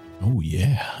fur. Oh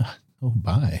yeah. Oh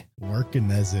my. Working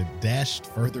as it dashed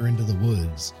further into the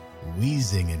woods,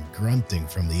 wheezing and grunting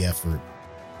from the effort.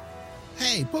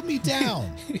 Hey, put me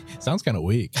down. Sounds kind of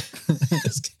weak.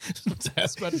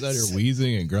 Sasquatch is out here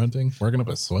wheezing and grunting, working up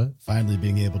a sweat. Finally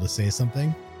being able to say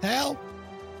something. Help!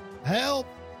 Help!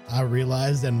 I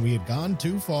realized then we had gone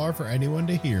too far for anyone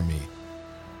to hear me.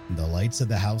 The lights of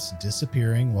the house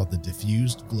disappearing while the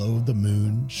diffused glow of the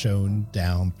moon shone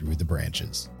down through the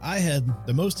branches. I had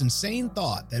the most insane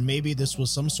thought that maybe this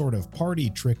was some sort of party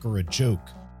trick or a joke.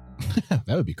 That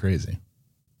would be crazy.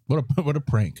 What a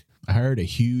prank. I hired a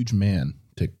huge man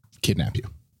to kidnap you,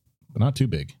 but not too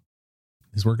big.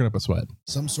 He's working up a sweat.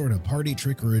 Some sort of party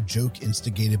trick or a joke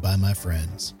instigated by my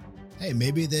friends. Hey,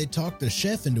 maybe they talked the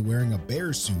chef into wearing a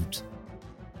bear suit.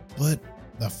 But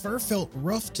the fur felt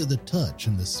rough to the touch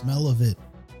and the smell of it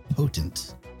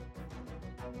potent.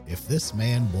 If this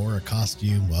man wore a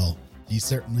costume, well, he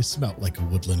certainly smelt like a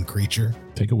woodland creature.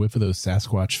 Take a whiff of those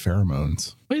Sasquatch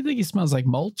pheromones. What do you think he smells like?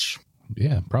 Mulch?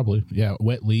 Yeah, probably. Yeah,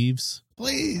 wet leaves.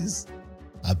 Please,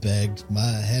 I begged, my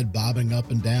head bobbing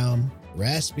up and down.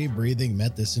 Raspy breathing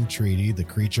met this entreaty, the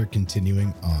creature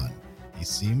continuing on. He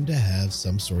seemed to have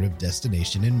some sort of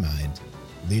destination in mind,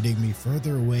 leading me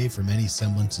further away from any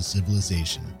semblance of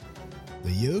civilization.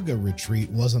 The yoga retreat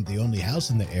wasn't the only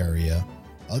house in the area.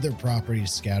 Other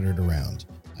properties scattered around.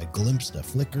 I glimpsed a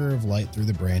flicker of light through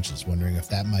the branches, wondering if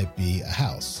that might be a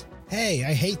house. Hey,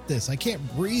 I hate this. I can't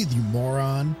breathe, you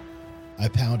moron. I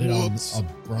pounded on a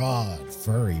broad,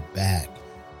 furry back,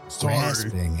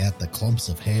 grasping at the clumps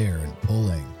of hair and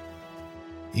pulling.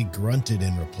 He grunted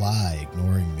in reply,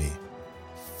 ignoring me.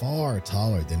 Far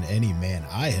taller than any man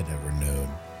I had ever known.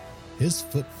 His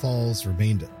footfalls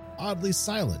remained oddly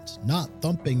silent, not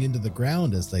thumping into the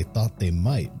ground as they thought they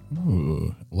might.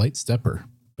 Ooh, light stepper.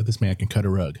 But this man can cut a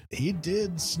rug. He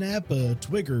did snap a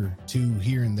twig or two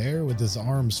here and there with his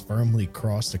arms firmly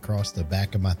crossed across the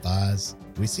back of my thighs.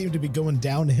 We seemed to be going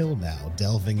downhill now,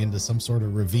 delving into some sort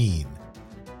of ravine.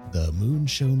 The moon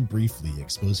shone briefly,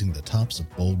 exposing the tops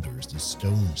of boulders and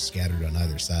stones scattered on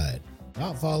either side.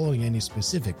 Not following any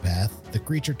specific path, the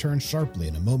creature turned sharply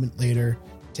and a moment later,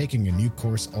 taking a new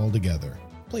course altogether.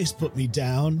 Please put me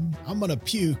down. I'm gonna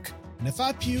puke. And if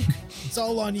I puke, it's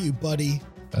all on you, buddy.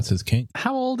 That's his kink.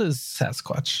 How old is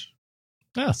Sasquatch?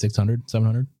 600,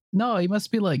 700. No, he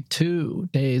must be like 2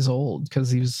 days old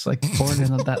because he was like born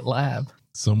in that lab.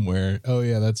 Somewhere. Oh,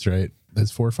 yeah, that's right.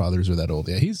 His forefathers were that old.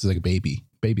 Yeah, he's like a baby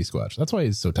Squatch. That's why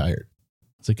he's so tired.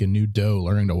 It's like a new doe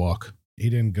learning to walk. He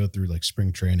didn't go through like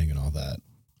spring training and all that.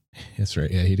 That's right.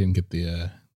 Yeah, he didn't get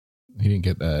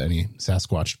any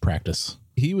Sasquatch practice.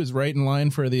 He was right in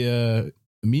line for the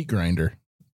meat grinder.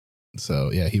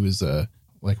 So, yeah, he was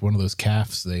like one of those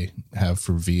calves they have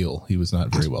for veal. He was not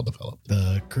very well developed.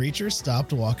 The creature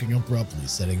stopped walking abruptly,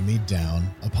 setting me down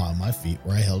upon my feet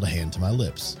where I held a hand to my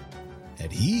lips.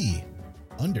 Had he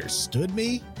understood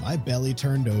me? My belly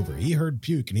turned over. He heard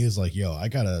puke and he was like, yo, I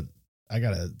gotta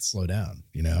slow down,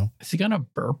 you know? Is he gonna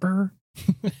burp her?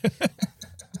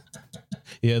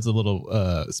 He has a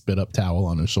little spit up towel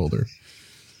on his shoulder.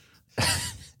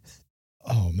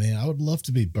 Oh man, I would love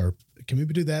to be burp. Can we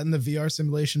do that in the VR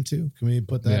simulation too? Can we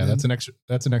put that? Yeah, in? that's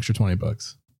an extra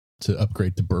 $20 to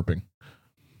upgrade to burping.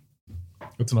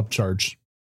 It's an upcharge.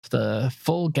 The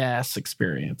full gas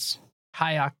experience.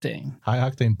 High octane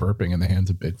burping in the hands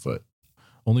of Bigfoot.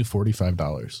 Only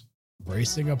 $45.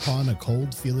 Bracing upon a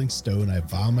cold feeling stone, I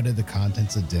vomited the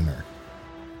contents of dinner.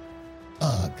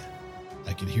 Ugh.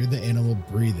 I could hear the animal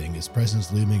breathing, his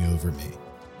presence looming over me.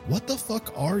 What the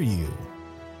fuck are you?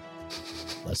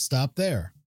 Let's stop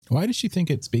there. Why does she think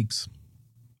it speaks?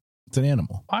 It's an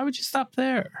animal. Why would you stop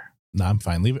there? No, I'm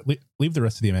fine. Leave the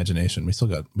rest of the imagination.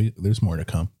 There's more to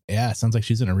come. Yeah, it sounds like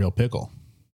she's in a real pickle.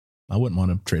 I wouldn't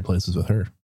want to trade places with her.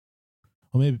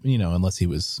 Well, maybe, unless he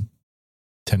was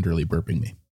tenderly burping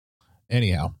me.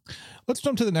 Anyhow, let's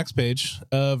jump to the next page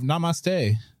of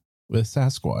Namaste with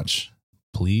Sasquatch,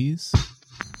 please.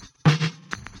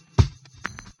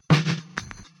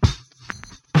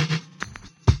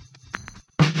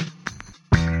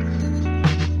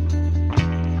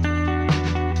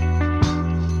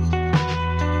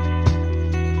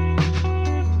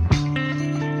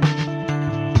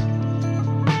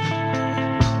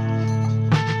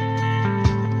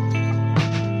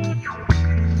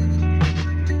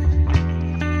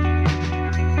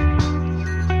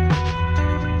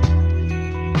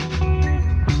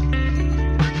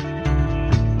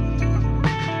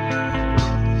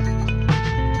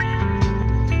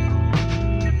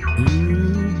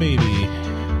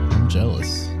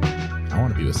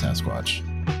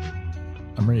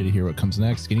 Comes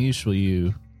next. Ganesh, will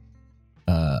you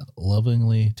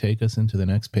lovingly take us into the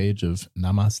next page of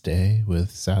Namaste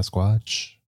with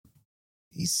Sasquatch?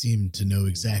 He seemed to know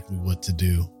exactly what to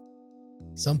do.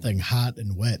 Something hot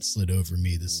and wet slid over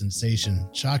me, the sensation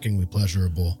shockingly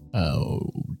pleasurable.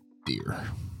 Oh, dear.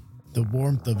 The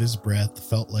warmth of his breath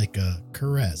felt like a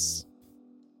caress.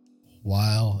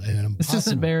 While an impossible... This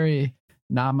isn't very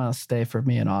Namaste for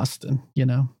me in Austin,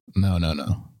 No.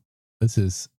 This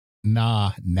is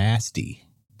nasty.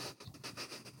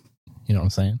 You know what I'm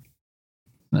saying?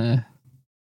 I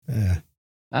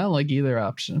don't like either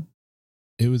option.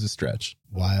 It was a stretch.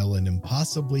 While an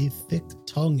impossibly thick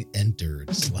tongue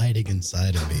entered, sliding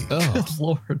inside of me. Oh, good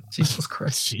Lord. Jesus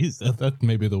Christ. Jeez, that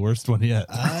may be the worst one yet.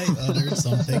 I uttered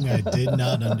something I did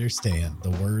not understand. The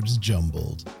words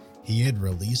jumbled. He had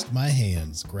released my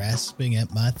hands, grasping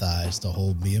at my thighs to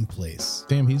hold me in place.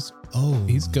 Damn, he's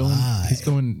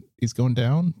going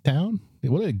downtown.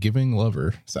 What a giving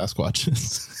lover Sasquatch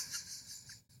is.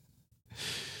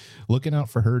 Looking out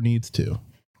for her needs too.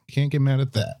 Can't get mad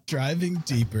at that. Driving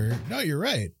deeper. No, you're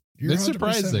right. You're it's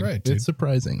surprising. Right, dude. It's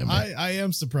surprising to me. I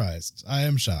am surprised. I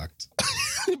am shocked.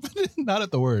 Not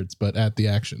at the words, but at the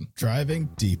action. Driving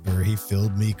deeper, he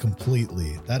filled me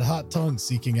completely. That hot tongue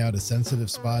seeking out a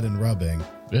sensitive spot and rubbing.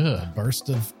 Yeah. A burst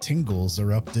of tingles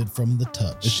erupted from the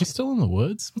touch. Is she still in the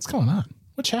woods? What's going on?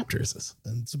 What chapter is this?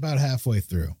 And it's about halfway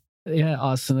through. Yeah,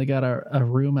 Austin, they got a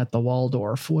room at the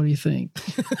Waldorf. What do you think?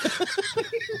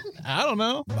 I don't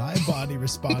know. My body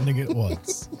responding at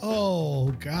once.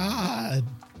 Oh, God.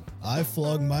 I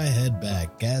flung my head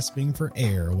back, gasping for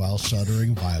air while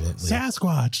shuddering violently.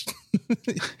 Sasquatch.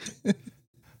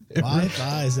 My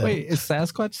thighs. Wait, is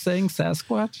Sasquatch saying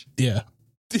Sasquatch? Yeah.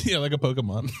 Yeah, like a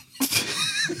Pokemon.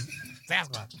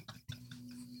 Sasquatch.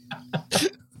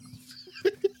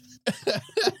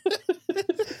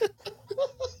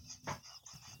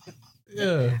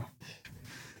 Yeah.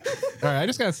 All right, I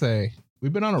just gotta say,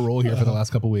 we've been on a roll here for the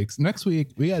last couple weeks. Next week,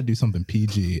 we gotta do something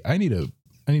PG. I need a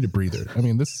breather. I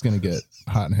mean, this is gonna get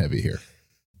hot and heavy here.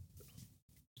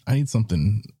 I need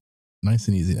something nice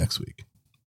and easy next week.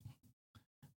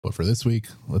 But for this week,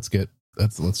 let's do it.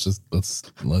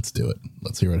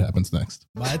 Let's hear what happens next.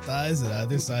 My thighs at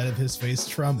either side of his face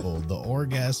trembled, the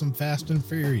orgasm fast and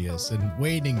furious, and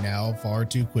waiting now far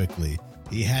too quickly.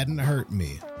 He hadn't hurt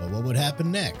me, but what would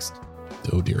happen next?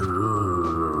 Oh dear.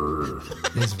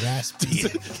 His raspy.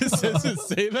 Does it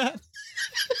say that?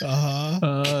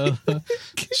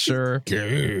 Sure.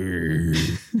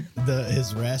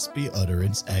 His raspy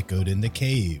utterance echoed in the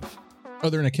cave. Oh,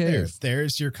 they're in a cave.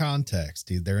 There's your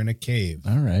context. They're in a cave.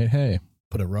 All right. Hey,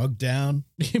 Put a rug down.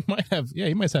 he might have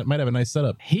a nice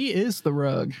setup. He is the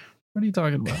rug. What are you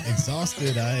talking about?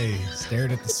 Exhausted, I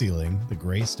stared at the ceiling, the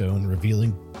gray stone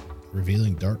revealing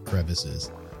dark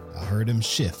crevices. I heard him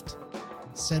shift,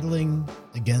 settling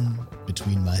again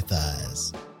between my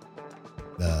thighs.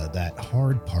 That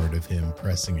hard part of him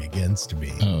pressing against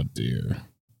me. Oh dear.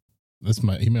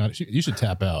 You should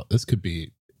tap out. This could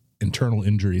be internal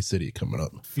injury city coming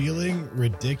up. Feeling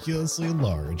ridiculously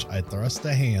large, I thrust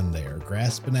a hand there,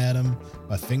 grasping at him,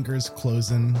 my fingers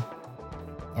closing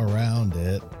around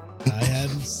it. I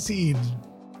hadn't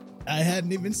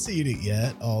even seen it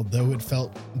yet, although it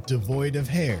felt devoid of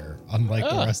hair, unlike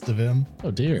the rest of him.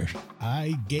 Oh dear.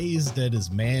 I gazed at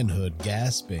his manhood,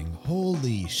 gasping,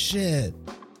 holy shit.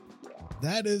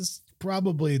 That is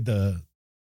probably the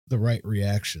right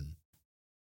reaction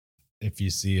if you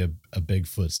see a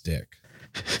Bigfoot's dick.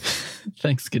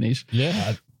 Thanks, Ganesh.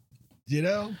 Yeah.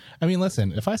 I mean,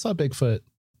 listen, if I saw Bigfoot,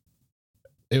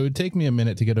 it would take me a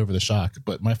minute to get over the shock,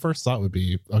 but my first thought would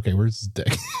be, okay, where's his dick?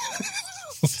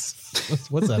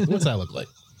 What's that? What's that look like?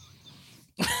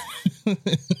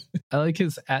 I like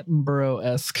his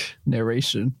Attenborough-esque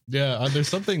narration. Yeah, there's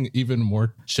something even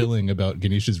more chilling about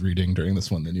Ganesh's reading during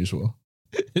this one than usual.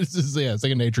 It's just, it's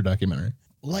like a nature documentary.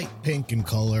 Light pink in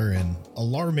color and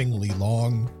alarmingly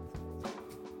long.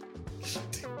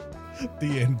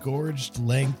 The engorged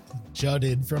length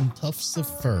jutted from tufts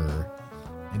of fur.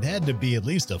 It had to be at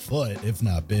least a foot, if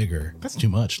not bigger. That's too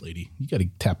much, lady. You got to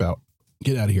tap out.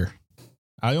 Get out of here.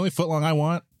 The only foot long I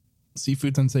want,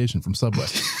 seafood sensation from Subway.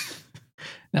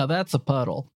 Now that's a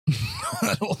puddle.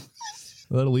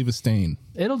 That'll leave a stain.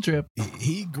 It'll drip.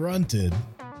 He grunted,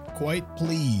 quite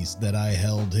pleased that I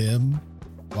held him,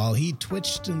 while he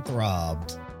twitched and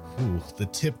throbbed, the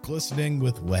tip glistening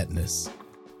with wetness.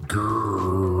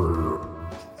 Grrr.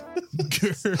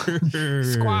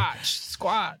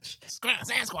 Squatch.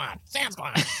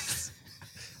 Sasquatch.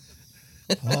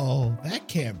 Oh, that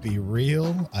can't be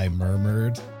real, I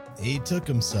murmured. He took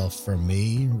himself from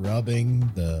me, rubbing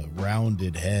the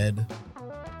rounded head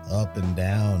up and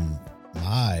down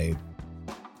my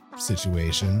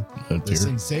situation. Oh, The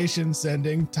sensation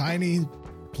sending tiny,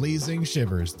 pleasing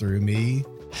shivers through me.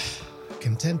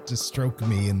 Content to stroke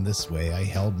me in this way, I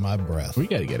held my breath. We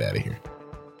got to get out of here.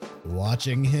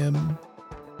 Watching him,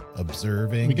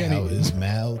 observing how his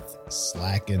mouth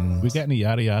slackened. We got any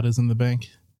yada yadas in the bank?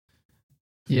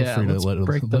 Yeah, let's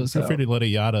break those out. Feel free to let a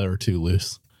yada or two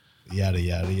loose. Yada,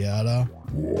 yada, yada.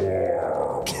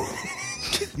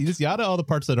 You just yada all the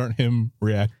parts that aren't him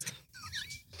react.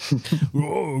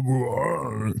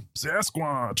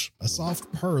 Sasquatch. A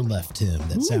soft purr left him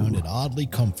that sounded oddly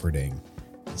comforting.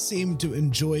 He seemed to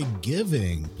enjoy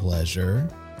giving pleasure.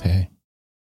 Hey,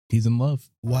 he's in love.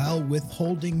 While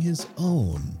withholding his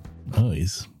own. Oh,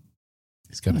 he's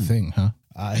got a thing, huh?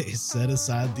 I set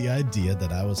aside the idea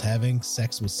that I was having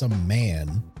sex with some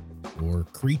man or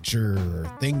creature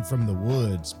or thing from the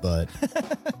woods, but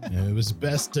it was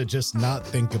best to just not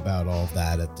think about all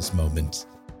that at this moment.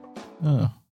 Oh,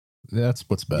 that's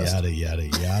what's best. Yada, yada,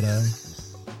 yada.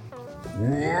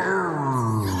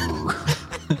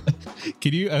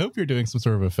 I hope you're doing some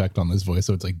sort of effect on this voice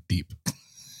so it's like deep.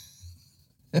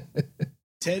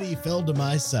 Teddy fell to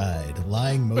my side,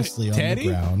 lying mostly on Teddy? the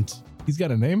ground. He's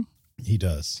got a name? He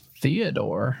does.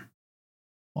 Theodore.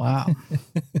 Wow.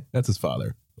 That's his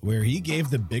father. Where he gave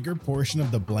the bigger portion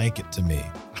of the blanket to me.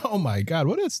 Oh my God.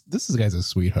 This guy's a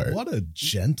sweetheart. What a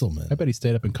gentleman. I bet he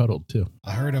stayed up and cuddled too.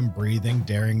 I heard him breathing,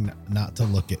 daring not to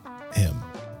look at him.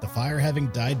 The fire having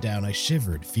died down, I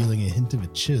shivered, feeling a hint of a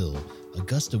chill. A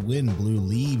gust of wind blew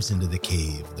leaves into the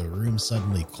cave, the room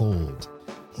suddenly cold.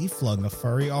 He flung a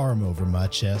furry arm over my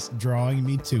chest, drawing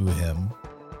me to him.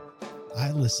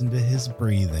 I listened to his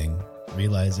breathing,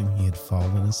 realizing he had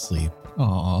fallen asleep.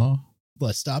 Aw.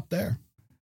 Let's stop there.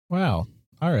 Wow.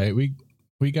 All right.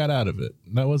 We got out of it.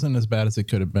 That wasn't as bad as it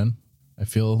could have been. I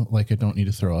feel like I don't need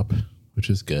to throw up, which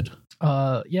is good.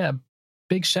 Yeah.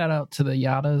 Big shout out to the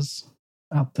Yadas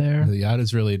out there. The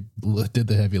Yadas really did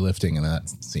the heavy lifting in that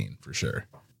scene for sure.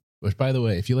 Which, by the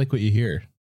way, if you like what you hear,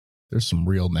 there's some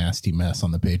real nasty mess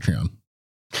on the Patreon.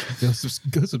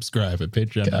 Go subscribe at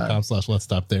patreon.com/let's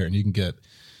stop there, and you can get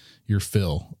your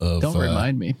fill of. Don't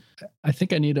remind me. I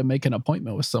think I need to make an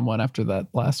appointment with someone after that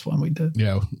last one we did.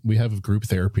 Yeah, we have a group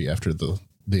therapy after the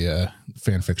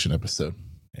fan fiction episode.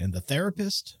 And the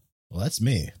therapist? Well, that's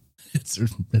me. It's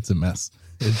a mess.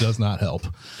 It does not help.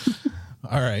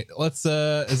 All right, let's.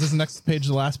 Is this the next page,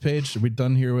 the last page? Are we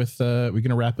done here with? We're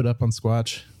gonna wrap it up on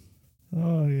Squatch.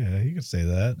 Oh yeah, you could say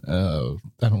that. Oh,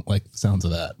 I don't like the sounds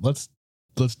of that. Let's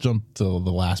jump to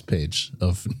the last page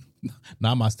of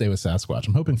Namaste with Sasquatch.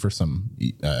 I'm hoping for some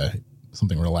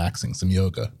something relaxing, some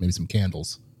yoga, maybe some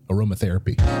candles,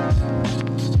 aromatherapy.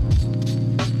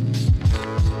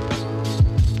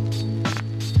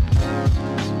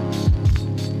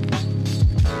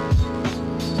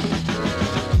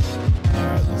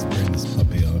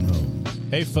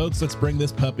 Hey folks, let's bring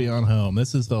this puppy on home.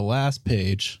 This is the last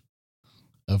page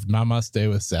of Namaste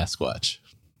with Sasquatch.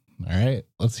 All right,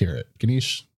 let's hear it.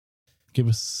 Ganesh, give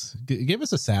us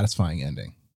a satisfying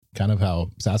ending. Kind of how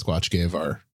Sasquatch gave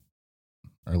our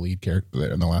lead character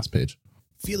there on the last page.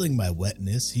 Feeling my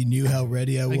wetness, he knew how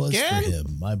ready I was for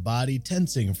him, my body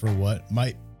tensing for what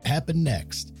might happen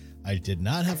next. I did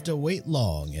not have to wait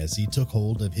long as he took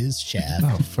hold of his shaft,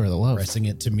 Oh, for the love. pressing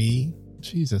it to me.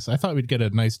 Jesus, I thought we'd get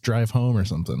a nice drive home or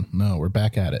something. No, we're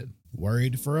back at it.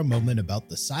 Worried for a moment about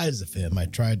the size of him, I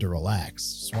tried to relax,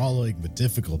 swallowing with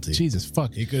difficulty. Jesus,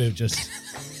 fuck. He could have just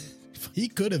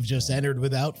entered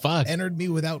me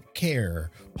without care,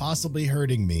 possibly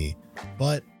hurting me.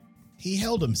 But he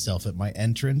held himself at my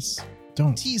entrance,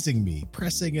 teasing me,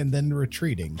 pressing and then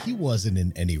retreating. He wasn't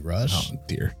in any rush. Oh,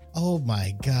 dear. Oh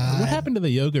my God. What happened to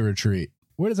the yoga retreat?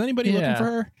 Where is anybody looking for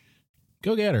her?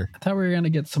 Go get her. I thought we were going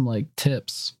to get some like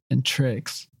tips and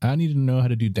tricks. I need to know how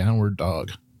to do downward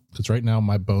dog because right now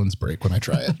my bones break when I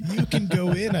try it. You can go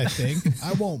in, I think.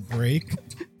 I won't break.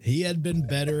 He had been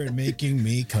better at making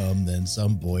me come than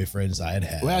some boyfriends I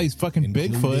had. Wow, he's fucking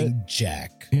including Bigfoot.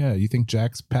 Jack. Yeah, you think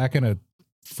Jack's packing a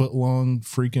foot-long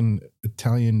freaking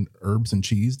Italian herbs and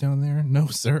cheese down there? No,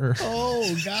 sir.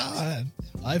 Oh, God.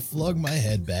 I flung my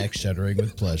head back, shuddering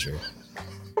with pleasure.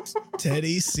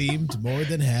 Teddy seemed more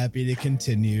than happy to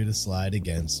continue to slide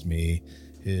against me,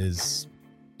 his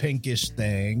pinkish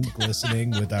thing glistening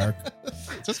with our...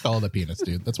 Just call it a penis,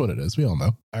 dude. That's what it is. We all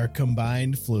know. Our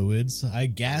combined fluids. I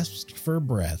gasped for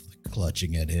breath,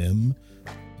 clutching at him.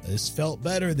 This felt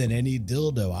better than any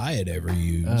dildo I had ever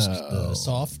used. Oh. The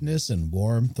softness and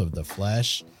warmth of the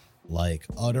flesh, like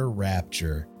utter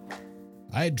rapture.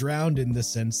 I drowned in the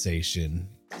sensation,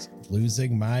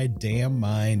 losing my damn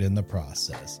mind in the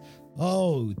process.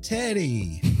 Oh,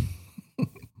 Teddy!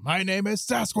 My name is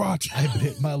Sasquatch. I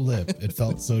bit my lip. It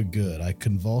felt so good. I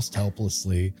convulsed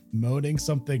helplessly, moaning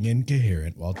something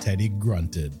incoherent while Teddy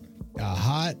grunted. A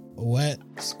hot, wet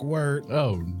squirt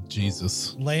Oh,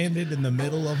 Jesus. landed in the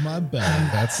middle of my belly.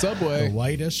 That's Subway. The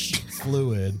whitish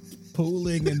fluid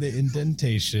pooling in the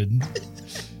indentation.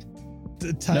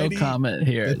 The tiny, No comment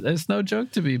here. There's no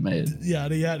joke to be made.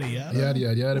 Yada, yada, yada. Yada,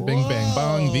 yada, yada, bing, bang,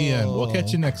 bong, the end. We'll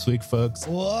catch you next week, folks.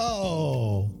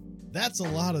 Whoa. That's a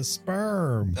lot of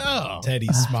sperm. Oh, Teddy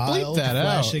smiled, that out.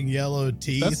 flashing yellow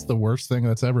teeth. that's the worst thing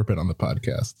that's ever been on the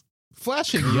podcast.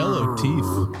 Flashing yellow teeth.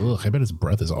 Ugh, I bet his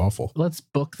breath is awful. Let's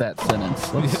book that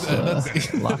sentence.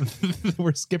 Let's, lock.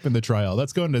 We're skipping the trial.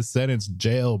 That's going to sentence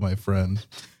jail, my friend.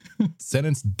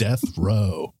 Sentence death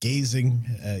row. Gazing,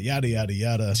 yada, yada,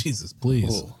 yada. Jesus,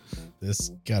 please. Oh,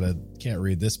 can't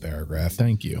read this paragraph.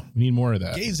 Thank you. We need more of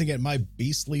that. Gazing at my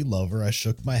beastly lover, I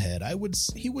shook my head.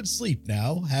 He would sleep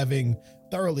now, having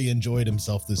thoroughly enjoyed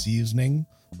himself this evening,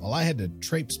 while I had to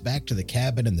traipse back to the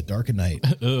cabin in the dark of night.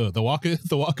 Ugh, the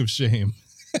walk of shame.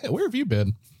 Where have you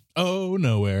been? Oh,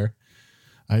 nowhere.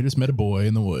 I just met a boy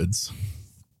in the woods.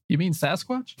 You mean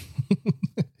Sasquatch?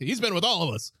 He's been with all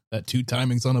of us. That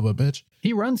two-timing son of a bitch.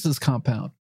 He runs his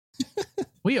compound.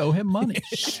 We owe him money.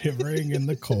 Shivering in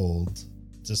the cold.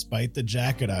 Despite the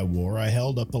jacket I wore, I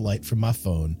held up the light from my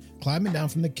phone. Climbing down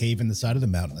from the cave in the side of the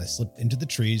mountain, I slipped into the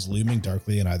trees, looming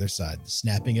darkly on either side. The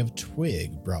snapping of a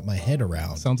twig brought my head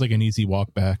around. Sounds like an easy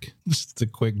walk back. Just a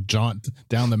quick jaunt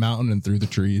down the mountain and through the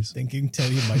trees. Thinking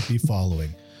Teddy might be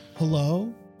following.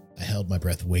 Hello? I held my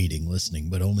breath, waiting, listening,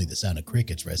 but only the sound of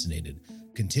crickets resonated.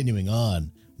 Continuing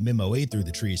on, made my way through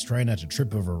the trees, trying not to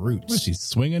trip over roots. What, she's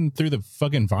swinging through the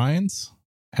fucking vines?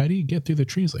 How do you get through the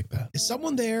trees like that? Is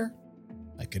someone there?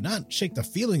 I could not shake the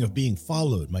feeling of being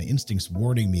followed, my instincts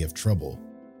warning me of trouble.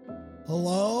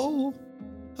 Hello?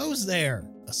 Who's there?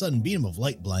 A sudden beam of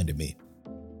light blinded me.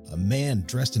 A man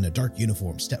dressed in a dark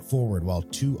uniform stepped forward while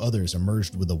two others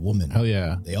emerged with a woman. Hell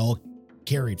yeah. They all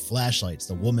carried flashlights,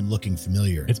 the woman looking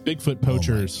familiar. It's Bigfoot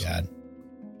poachers. Oh my God.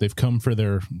 They've come for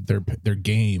their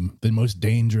game, the most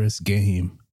dangerous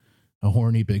game. A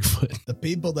horny Bigfoot. The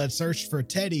people that searched for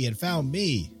Teddy had found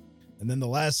me. And then the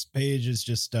last page is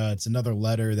just, it's another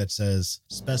letter that says,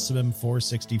 Specimen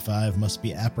 465 must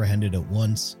be apprehended at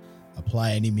once.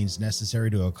 Apply any means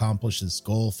necessary to accomplish this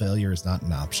goal. Failure is not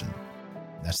an option.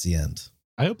 That's the end.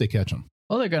 I hope they catch them.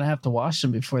 Well, they're going to have to wash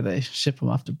them before they ship them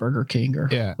off to Burger King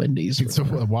or Wendy's. It's a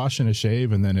wash and a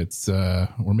shave, and then it's,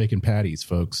 we're making patties,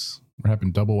 folks. We're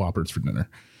having double Whoppers for dinner.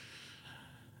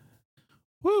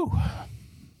 Woo!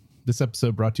 This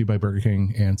episode brought to you by Burger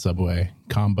King and Subway.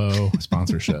 Combo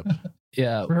sponsorship.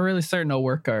 Yeah, we're really starting to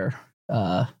work our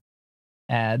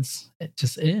ads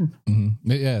just in.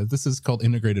 Mm-hmm. Yeah, this is called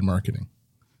integrated marketing.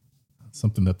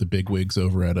 Something that the big wigs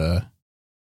over at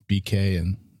BK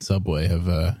and Subway have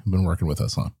been working with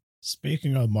us on.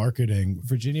 Speaking of marketing,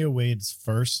 Virginia Wade's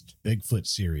first Bigfoot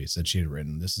series that she had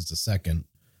written, this is the second.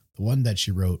 The one that she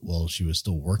wrote while she was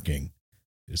still working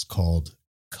is called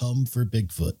Come for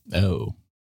Bigfoot. Oh.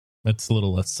 That's a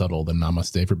little less subtle than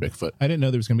Namaste for Bigfoot. I didn't know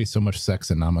there was going to be so much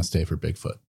sex in Namaste for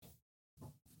Bigfoot.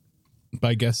 But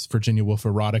I guess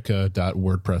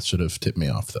VirginiaWolfErotica.wordpress should have tipped me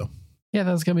off, though. Yeah,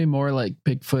 that's going to be more like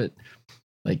Bigfoot,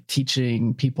 like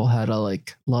teaching people how to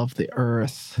like love the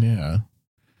earth. Yeah.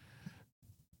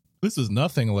 This is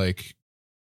nothing like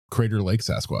Crater Lake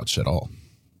Sasquatch at all.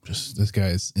 Just this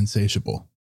guy's insatiable.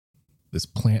 This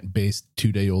plant-based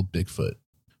 2-day-old Bigfoot.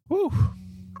 Woo.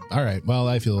 All right. Well,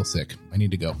 I feel sick. I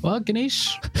need to go. Well,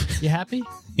 Ganesh, you happy?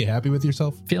 You happy with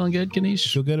yourself? Feeling good,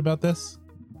 Ganesh? Feel good about this?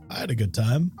 I had a good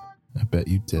time. I bet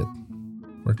you did.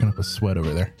 Working up a sweat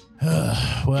over there.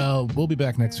 Well, we'll be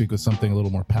back next week with something a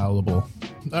little more palatable.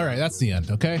 All right. That's the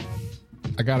end. Okay.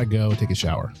 I got to go take a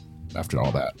shower after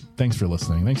all that. Thanks for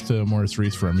listening. Thanks to Morris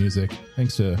Reese for our music.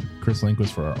 Thanks to Chris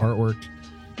Lindquist for our artwork.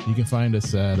 You can find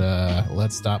us at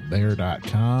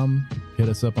letsstopthere.com. Hit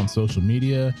us up on social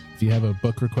media. If you have a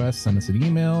book request, send us an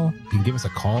email. You can give us a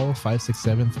call,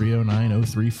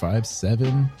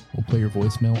 567-309-0357. We'll play your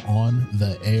voicemail on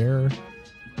the air,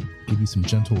 give you some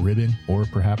gentle ribbing, or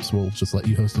perhaps we'll just let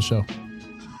you host the show.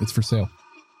 It's for sale.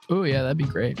 Oh, yeah, that'd be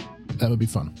great. That would be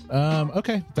fun.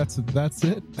 Okay, that's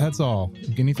it. That's all.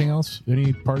 Anything else?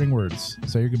 Any parting words?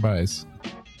 Say your goodbyes.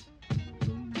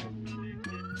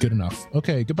 Good enough.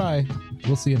 Okay, goodbye.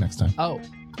 We'll see you next time. Oh,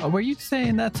 were you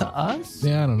saying that to us?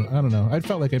 Yeah, I don't know. I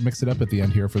felt like I'd mixed it up at the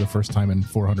end here for the first time in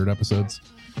 400 episodes,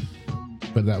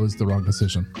 but that was the wrong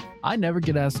decision. I never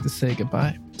get asked to say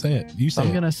goodbye. Say it. You say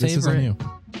I'm gonna it. This is savor on it.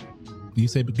 you. You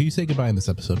say goodbye in this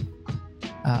episode.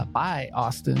 Bye,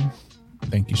 Austin.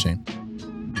 Thank you, Shane.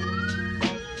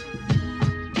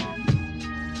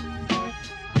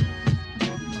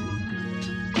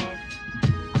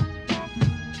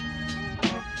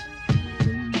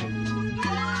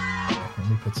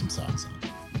 Put some socks on.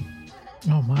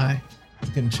 Oh my. It's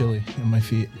getting chilly on my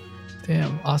feet.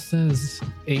 Damn, Austin is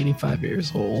 85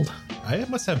 years old. I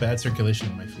must have bad circulation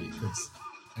in my feet because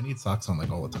I need socks on like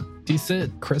all the time. Do you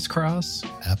sit crisscross?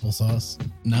 Applesauce.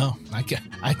 No, I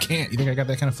can't. You think I got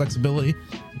that kind of flexibility?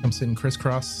 I'm sitting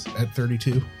crisscross at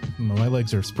 32. My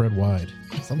legs are spread wide.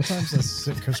 Sometimes I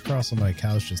sit crisscross on my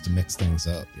couch just to mix things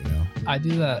up, you know? I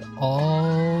do that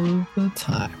all the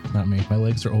time. Not me. My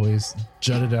legs are always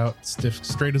jutted out, stiff,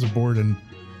 straight as a board in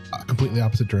completely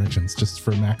opposite directions, just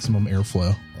for maximum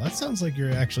airflow. Well, that sounds like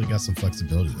you're actually got some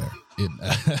flexibility there.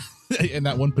 In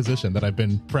that one position that I've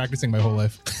been practicing my whole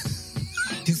life.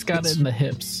 He's got it in the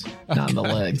hips, not in the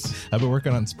legs. I've been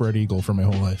working on spread eagle for my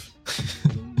whole life.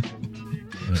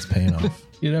 And it's paying off.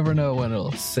 You never know when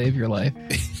it'll save your life.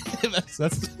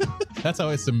 That's how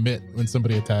I submit when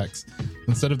somebody attacks.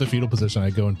 Instead of the fetal position, I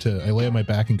lay on my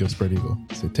back and go spread eagle.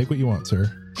 So take what you want,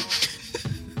 sir.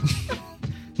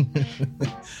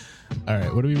 All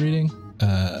right, what are we reading?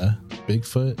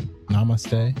 Bigfoot,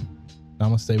 Namaste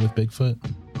with Bigfoot.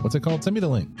 What's it called? Send me the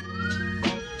link.